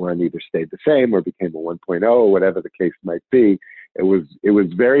 1.1 either stayed the same or became a 1.0 or whatever the case might be, it was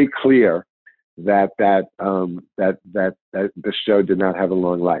very clear that the show did not have a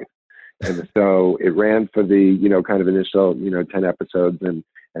long life. And so it ran for the, kind of initial, 10 episodes, and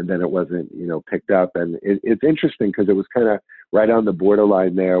then it wasn't, picked up. And it's interesting because it was kind of right on the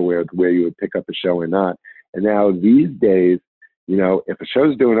borderline there where you would pick up a show or not. And now these days, if a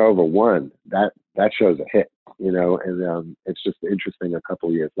show's doing over one, that show's a hit, and it's just interesting a couple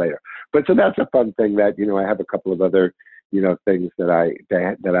of years later. But so that's a fun thing that, I have a couple of other, things that I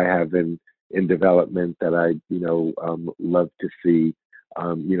have in development that I, love to see,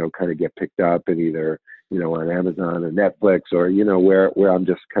 kind of get picked up and either, on Amazon or Netflix or, where I'm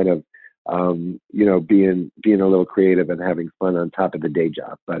just kind of, being a little creative and having fun on top of the day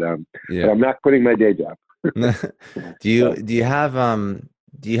job. But I'm not quitting my day job. Do you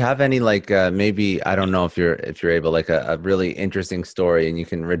have any like maybe, I don't know if you're able, like a really interesting story, and you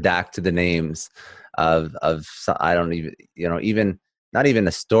can redact to the names of I don't even, even not even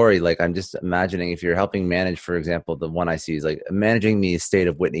a story. Like, I'm just imagining if you're helping manage, for example, the one I see is like managing the estate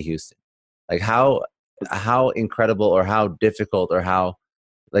of Whitney Houston. Like how incredible or how difficult or how,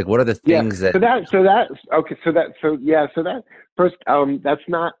 like, what are the things that first, that's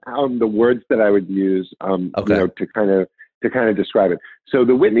not the words that I would use, to kind of describe it. So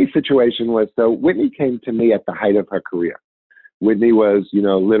the Whitney situation was, so Whitney came to me at the height of her career. Whitney was,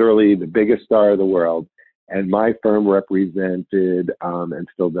 literally the biggest star of the world. And my firm represented, and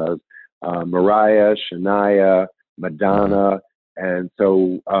still does, Mariah, Shania, Madonna. And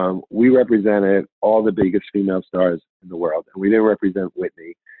so we represented all the biggest female stars in the world. And we didn't represent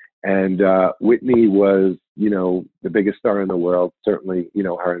Whitney. And Whitney was, the biggest star in the world. Certainly,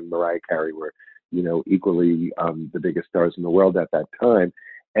 her and Mariah Carey were, equally the biggest stars in the world at that time.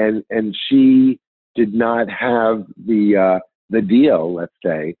 And she did not have the deal, let's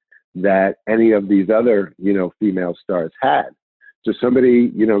say, that any of these other, female stars had. So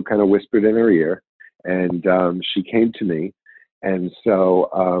somebody, kind of whispered in her ear, and she came to me. And so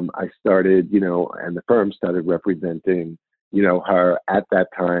I started, and the firm started representing, her at that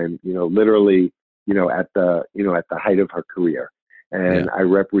time, literally, at the height of her career. And I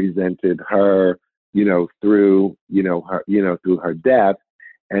represented her, through, through her death.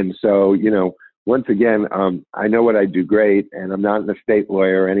 And so, once again, I know what I do great, and I'm not an estate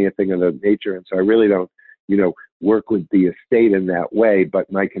lawyer or anything of the nature. And so I really don't, work with the estate in that way.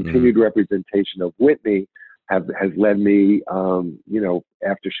 But my continued representation of Whitney has led me,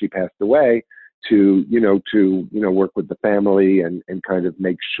 after she passed away, to work with the family and kind of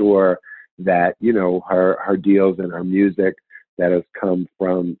make sure that, her deals and her music that has come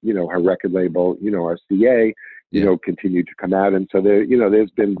from, her record label, RCA, continue to come out. And so there,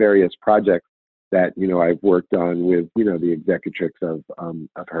 there's been various projects that, I've worked on with, the executrix of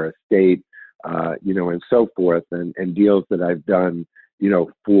her estate, and so forth, and deals that I've done,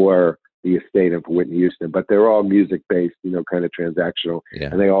 for the estate of Whitney Houston, but they're all music-based, kind of transactional,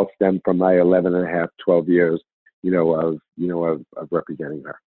 and they all stem from my 11 and a half, 12 years, of representing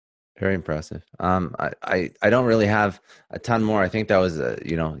her. Very impressive. I don't really have a ton more. I think that was,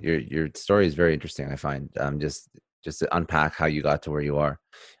 your story is very interesting. I find, just to unpack how you got to where you are.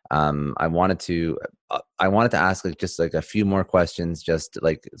 I wanted to ask just like a few more questions, just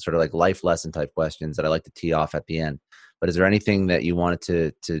like sort of like life lesson type questions that I like to tee off at the end. But is there anything that you wanted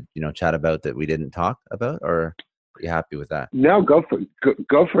to chat about that we didn't talk about, or are you happy with that? No, go for it.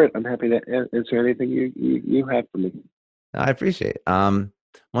 Go for it. I'm happy to answer anything you have for me. I appreciate it.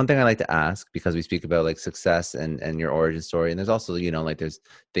 One thing I like to ask, because we speak about like success and your origin story, and there's also, like there's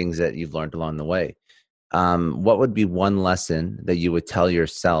things that you've learned along the way. What would be one lesson that you would tell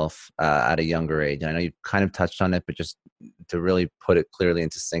yourself at a younger age? I know you kind of touched on it, but just to really put it clearly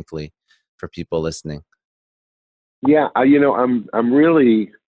and succinctly for people listening. Yeah, I'm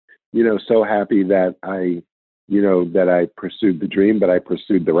really, so happy that I pursued the dream, but I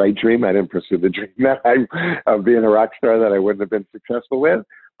pursued the right dream. I didn't pursue the dream that of being a rock star that I wouldn't have been successful with.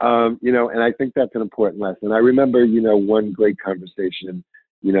 And I think that's an important lesson. I remember, one great conversation,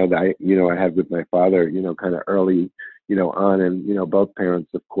 that I had with my father, kind of early, on, and, both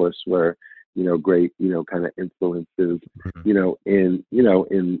parents, of course, were, great, kind of influences, in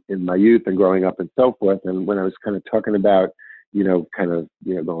my youth and growing up and so forth. And when I was kind of talking about, kind of,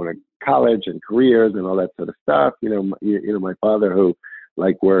 going to college and careers and all that sort of stuff, my father, who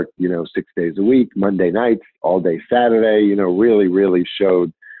like worked, 6 days a week, Monday nights, all day Saturday, really, really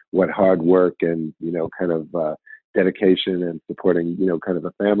showed what hard work and, kind of dedication and supporting, kind of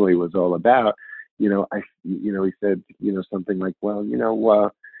a family was all about. He said, something like, well,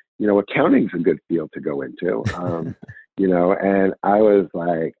 accounting's a good field to go into. And I was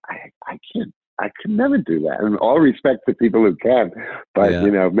like, I can't, I could never do that. And all respect to people who can, but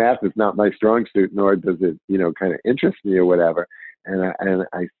math is not my strong suit, nor does it, kind of interest me or whatever. And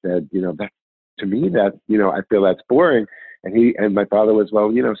I said, that to me, that, I feel that's boring. And my father was,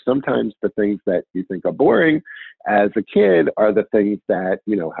 well, sometimes the things that you think are boring as a kid are the things that,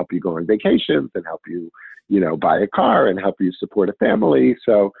 help you go on vacations and help you, buy a car and help you support a family.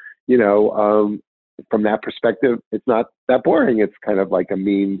 So, from that perspective, it's not that boring. It's kind of like a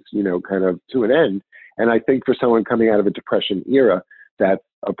means, kind of to an end. And I think for someone coming out of a depression era, that's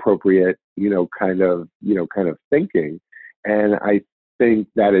appropriate, kind of thinking. And I think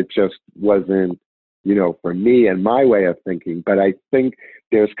that it just wasn't, for me and my way of thinking. But I think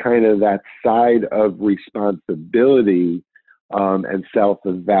there's kind of that side of responsibility and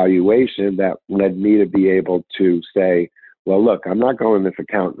self-evaluation that led me to be able to say, well, look, I'm not going this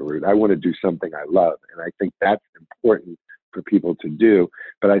accountant route. I want to do something I love. And I think that's important for people to do.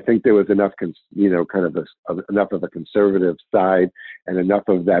 But I think there was enough, enough of a conservative side and enough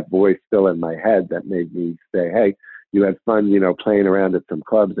of that voice still in my head that made me say, hey, you had fun, playing around at some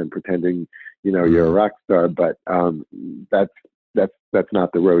clubs and pretending, you're a rock star, but that's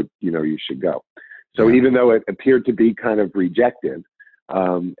not the road, you should go. So even though it appeared to be kind of rejected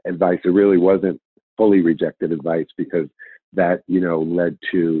advice, it really wasn't fully rejected advice, because that, led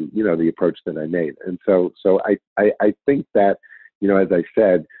to, the approach that I made. And so I think that, as I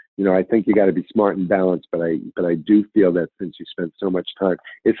said, I think you got to be smart and balanced, but I do feel that since you spent so much time,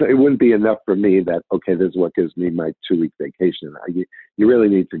 it wouldn't be enough for me that, okay, this is what gives me my 2-week vacation. You really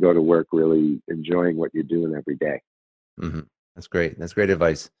need to go to work really enjoying what you're doing every day. Mm-hmm. That's great. That's great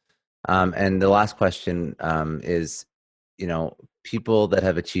advice. And the last question is, people that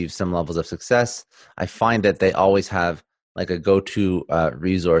have achieved some levels of success, I find that they always have like a go-to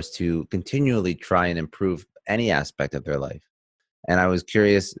resource to continually try and improve any aspect of their life. And I was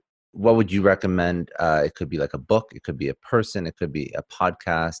curious, what would you recommend? It could be like a book, it could be a person, it could be a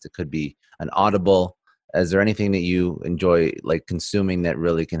podcast, it could be an Audible. Is there anything that you enjoy like consuming that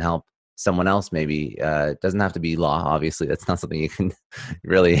really can help someone else? Maybe it doesn't have to be law. Obviously, that's not something you can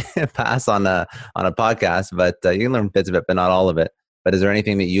really pass on a podcast, but you can learn bits of it, but not all of it. But is there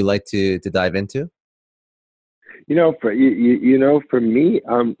anything that you like to dive into? For me,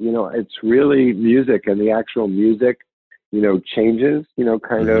 it's really music, and the actual music, changes,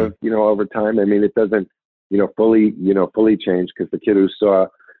 kind of, over time. I mean, it doesn't, fully change, because the kid who saw,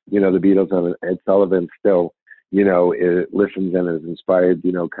 the Beatles on Ed Sullivan still, it listens and is inspired,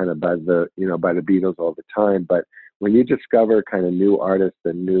 kind of by the Beatles all the time. But when you discover kind of new artists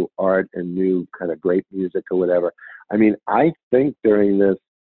and new art and new kind of great music or whatever, I mean, I think during this,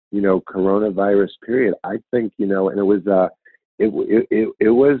 coronavirus period, I think, and it was, it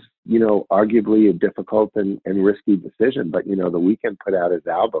was, arguably a difficult and risky decision, but, the Weeknd put out his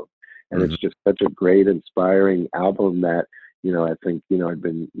album, and it's just such a great, inspiring album that, I think, I've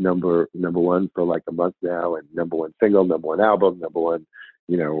been number one for like a month now, and number one single, number one album, number one,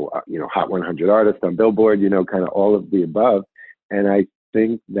 Hot 100 artist on Billboard, kind of all of the above. And I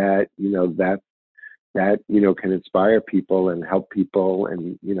think that, that can inspire people and help people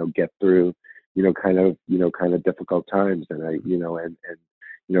and, get through, kind of difficult times. And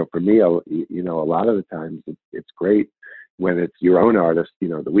for me, a lot of the times it's great when it's your own artist, The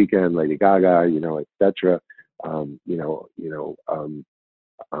Weeknd, Lady Gaga, et cetera,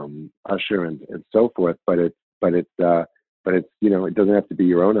 Usher and so forth. But it's it doesn't have to be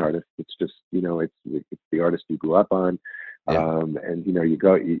your own artist. It's just, it's the artist you grew up on. Yeah. And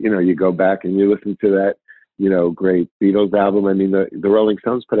you go back and you listen to that, great Beatles album. I mean, the Rolling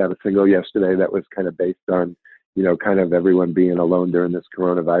Stones put out a single yesterday that was kind of based on, kind of everyone being alone during this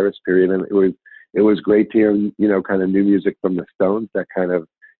coronavirus period. And it was great to hear, kind of new music from the Stones that kind of,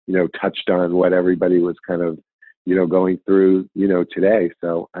 touched on what everybody was kind of, going through, today.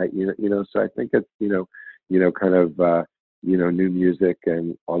 So I think it's, kind of, new music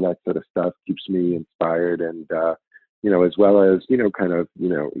and all that sort of stuff keeps me inspired, and, as well as, kind of,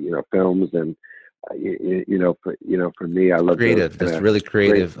 films and, for me, I love creative, just really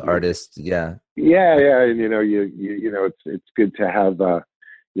creative artists. Yeah. Yeah. And, it's good to have, the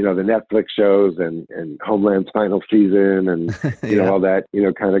Netflix shows and Homeland's final season and, all that,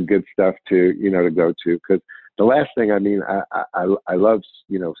 kind of good stuff to, to go to. Cause the last thing, I mean, I love,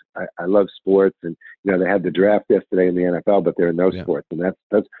 I love sports, and they had the draft yesterday in the NFL, but there are no sports, and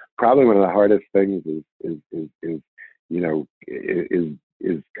that's probably one of the hardest things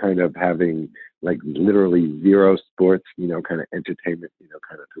is kind of having like literally zero sports, kind of entertainment,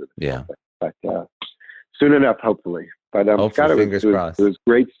 kind of through the Yeah. But soon enough, hopefully. But Hopefully, Scott, fingers crossed. It was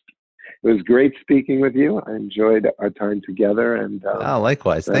great. It was great speaking with you. I enjoyed our time together, and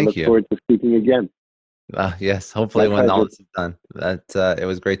likewise. I Thank look you. forward to speaking again. Yes, hopefully My when all pleasure. this is done. It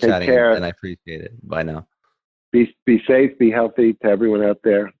was great Take chatting, care. and I appreciate it. Bye now. Be safe, be healthy to everyone out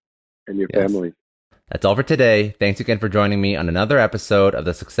there and your family. That's all for today. Thanks again for joining me on another episode of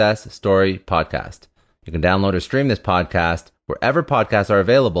the Success Story Podcast. You can download or stream this podcast wherever podcasts are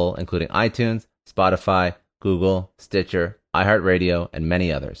available, including iTunes, Spotify, Google, Stitcher, iHeartRadio, and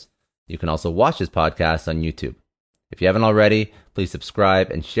many others. You can also watch this podcast on YouTube. If you haven't already, please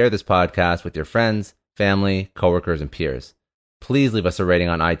subscribe and share this podcast with your friends, family, coworkers, and peers. Please leave us a rating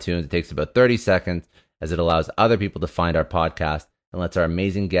on iTunes. It takes about 30 seconds, as it allows other people to find our podcast and lets our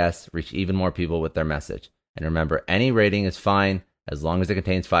amazing guests reach even more people with their message. And remember, any rating is fine as long as it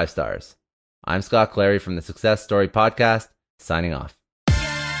contains 5 stars. I'm Scott Clary from the Success Story Podcast, signing off.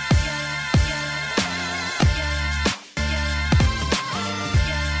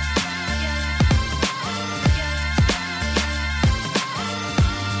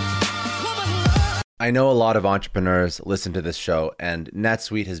 I know a lot of entrepreneurs listen to this show, and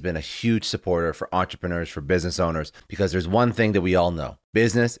NetSuite has been a huge supporter for entrepreneurs, for business owners, because there's one thing that we all know.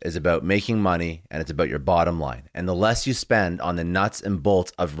 Business is about making money, and it's about your bottom line. And the less you spend on the nuts and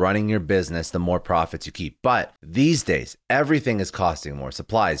bolts of running your business, the more profits you keep. But these days, everything is costing more.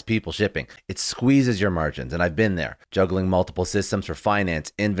 Supplies, people, shipping. It squeezes your margins, and I've been there, juggling multiple systems for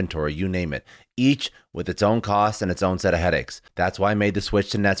finance, inventory, you name it, each with its own costs and its own set of headaches. That's why I made the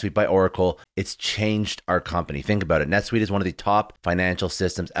switch to NetSuite by Oracle. It's changed our company. Think about it. NetSuite is one of the top financial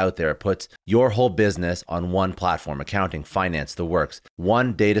systems out there. It puts your whole business on one platform: accounting, finance, the works.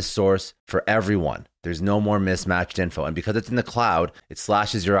 One data source for everyone. There's no more mismatched info. And because it's in the cloud, it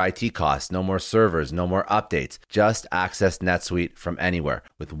slashes your IT costs. No more servers, no more updates. Just access NetSuite from anywhere.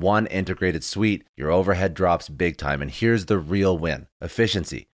 With one integrated suite, your overhead drops big time. And here's the real win: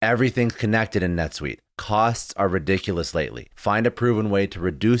 efficiency. Everything's connected in NetSuite. Costs are ridiculous lately. Find a proven way to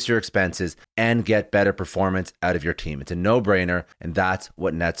reduce your expenses and get better performance out of your team. It's a no-brainer, and that's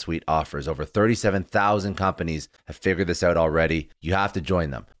what NetSuite offers. Over 37,000 companies have figured this out already. You have to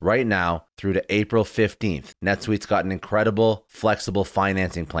join them. Right now, through to April 15th, NetSuite's got an incredible, flexible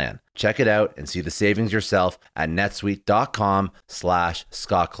financing plan. Check it out and see the savings yourself at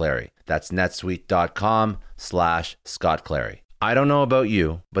netsuite.com/Scott Clary. That's netsuite.com/Scott Clary. I don't know about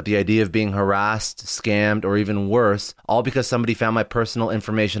you, but the idea of being harassed, scammed, or even worse, all because somebody found my personal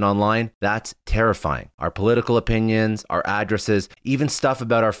information online, that's terrifying. Our political opinions, our addresses, even stuff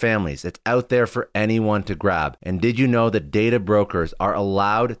about our families, it's out there for anyone to grab. And did you know that data brokers are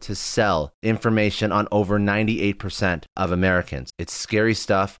allowed to sell information on over 98% of Americans? It's scary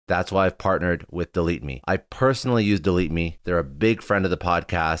stuff. That's why I've partnered with Delete Me. I personally use Delete Me. They're a big friend of the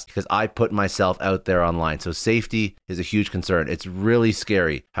podcast because I put myself out there online. So safety is a huge concern. It's really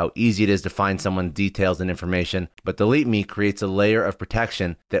scary how easy it is to find someone's details and information, but Delete Me creates a layer of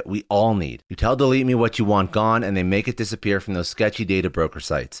protection that we all need. You tell Delete Me what you want gone, and they make it disappear from those sketchy data broker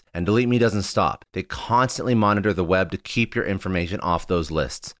sites. And Delete Me doesn't stop. They constantly monitor the web to keep your information off those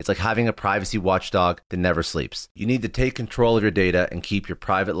lists. It's like having a privacy watchdog that never sleeps. You need to take control of your data and keep your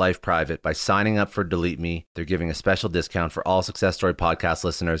private life private by signing up for Delete Me. They're giving a special discount for all Success Story podcast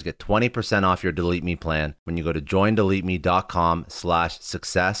listeners. Get 20% off your Delete Me plan when you go to joindeleteme.com/success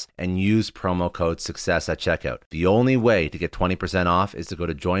and use promo code success at checkout. The only way to get 20% off is to go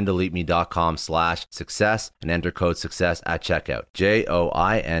to joindeleteme.com/success and enter code success at checkout.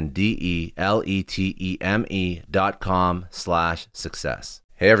 joindeleteme.com/success.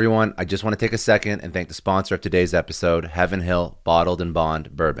 Hey everyone, I just want to take a second and thank the sponsor of today's episode, Heaven Hill Bottled and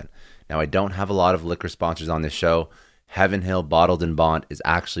Bond Bourbon. Now, I don't have a lot of liquor sponsors on this show. Heaven Hill Bottled and Bond is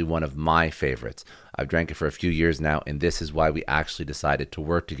actually one of my favorites. I've drank it for a few years now, and this is why we actually decided to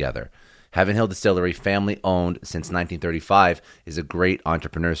work together. Heaven Hill Distillery, family owned since 1935, is a great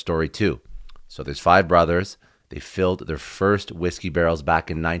entrepreneur story too. So there's 5 brothers. They filled their first whiskey barrels back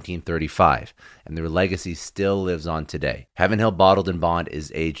in 1935, and their legacy still lives on today. Heaven Hill Bottled and Bond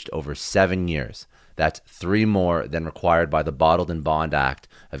is aged over 7 years. That's 3 more than required by the Bottled and Bond Act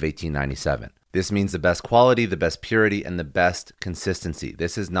of 1897. This means the best quality, the best purity, and the best consistency.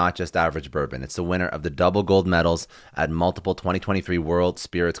 This is not just average bourbon. It's the winner of the double gold medals at multiple 2023 World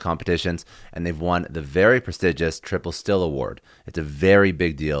Spirits competitions, and they've won the very prestigious Triple Still Award. It's a very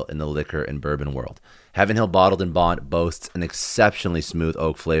big deal in the liquor and bourbon world. Heaven Hill Bottled in Bond boasts an exceptionally smooth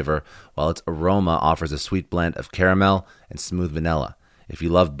oak flavor, while its aroma offers a sweet blend of caramel and smooth vanilla. If you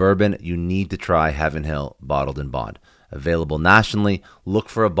love bourbon, you need to try Heaven Hill Bottled in Bond. Available nationally, look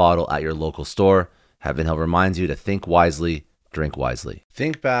for a bottle at your local store. Heaven Hill reminds you to think wisely, drink wisely.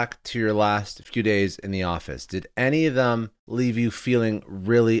 Think back to your last few days in the office. Did any of them leave you feeling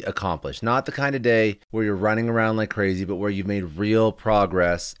really accomplished? Not the kind of day where you're running around like crazy, but where you've made real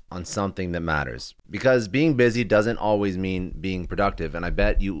progress on something that matters. Because being busy doesn't always mean being productive, and I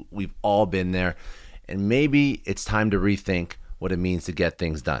bet we've all been there. And maybe it's time to rethink what it means to get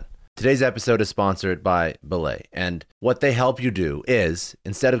things done. Today's episode is sponsored by Belay, and what they help you do is,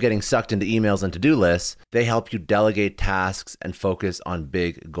 instead of getting sucked into emails and to-do lists, they help you delegate tasks and focus on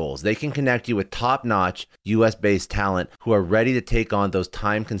big goals. They can connect you with top-notch US-based talent who are ready to take on those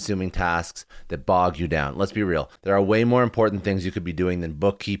time-consuming tasks that bog you down. Let's be real. There are way more important things you could be doing than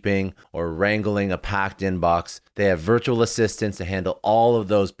bookkeeping or wrangling a packed inbox. They have virtual assistants to handle all of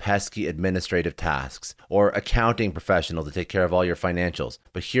those pesky administrative tasks, or accounting professional to take care of all your financials.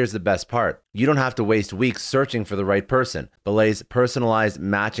 But here's the best part. You don't have to waste weeks searching for the right person. Belay's personalized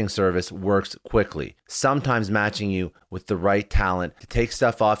matching service works quickly, sometimes matching you with the right talent to take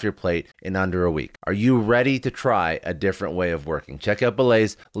stuff off your plate in under a week. Are you ready to try a different way of working? Check out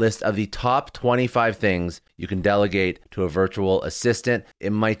Belay's list of the top 25 things you can delegate to a virtual assistant.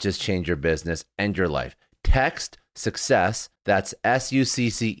 It might just change your business and your life. Text SUCCESS, that's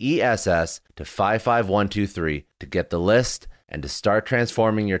SUCCESS, to 55123 to get the list and to start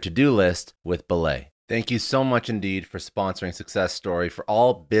transforming your to-do list with Belay. Thank you so much, Indeed, for sponsoring Success Story. For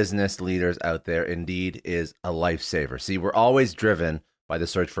all business leaders out there, Indeed is a lifesaver. See, we're always driven by the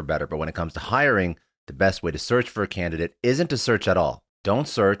search for better, but when it comes to hiring, the best way to search for a candidate isn't to search at all. Don't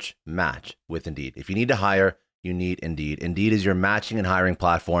search, match with Indeed. If you need to hire, you need Indeed. Indeed is your matching and hiring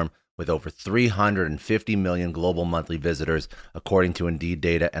platform with over 350 million global monthly visitors, according to Indeed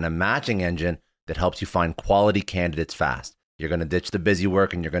data, and a matching engine that helps you find quality candidates fast. You're going to ditch the busy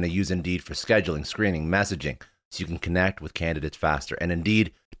work and you're going to use Indeed for scheduling, screening, messaging, so you can connect with candidates faster. And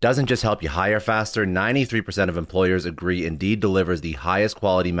Indeed doesn't just help you hire faster. 93% of employers agree Indeed delivers the highest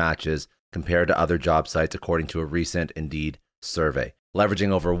quality matches compared to other job sites, according to a recent Indeed survey. Leveraging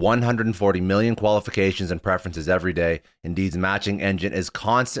over 140 million qualifications and preferences every day, Indeed's matching engine is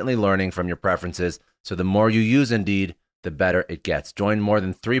constantly learning from your preferences, so the more you use Indeed, the better it gets. Join more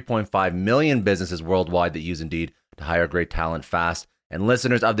than 3.5 million businesses worldwide that use Indeed to hire great talent fast. And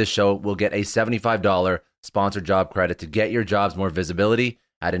listeners of this show will get a $75 sponsored job credit to get your jobs more visibility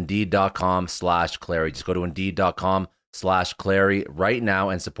at Indeed.com/Clary. Just go to Indeed.com/Clary right now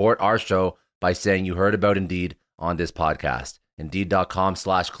and support our show by saying you heard about Indeed on this podcast.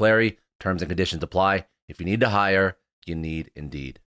 Indeed.com/Clary. Terms and conditions apply. If you need to hire, you need Indeed.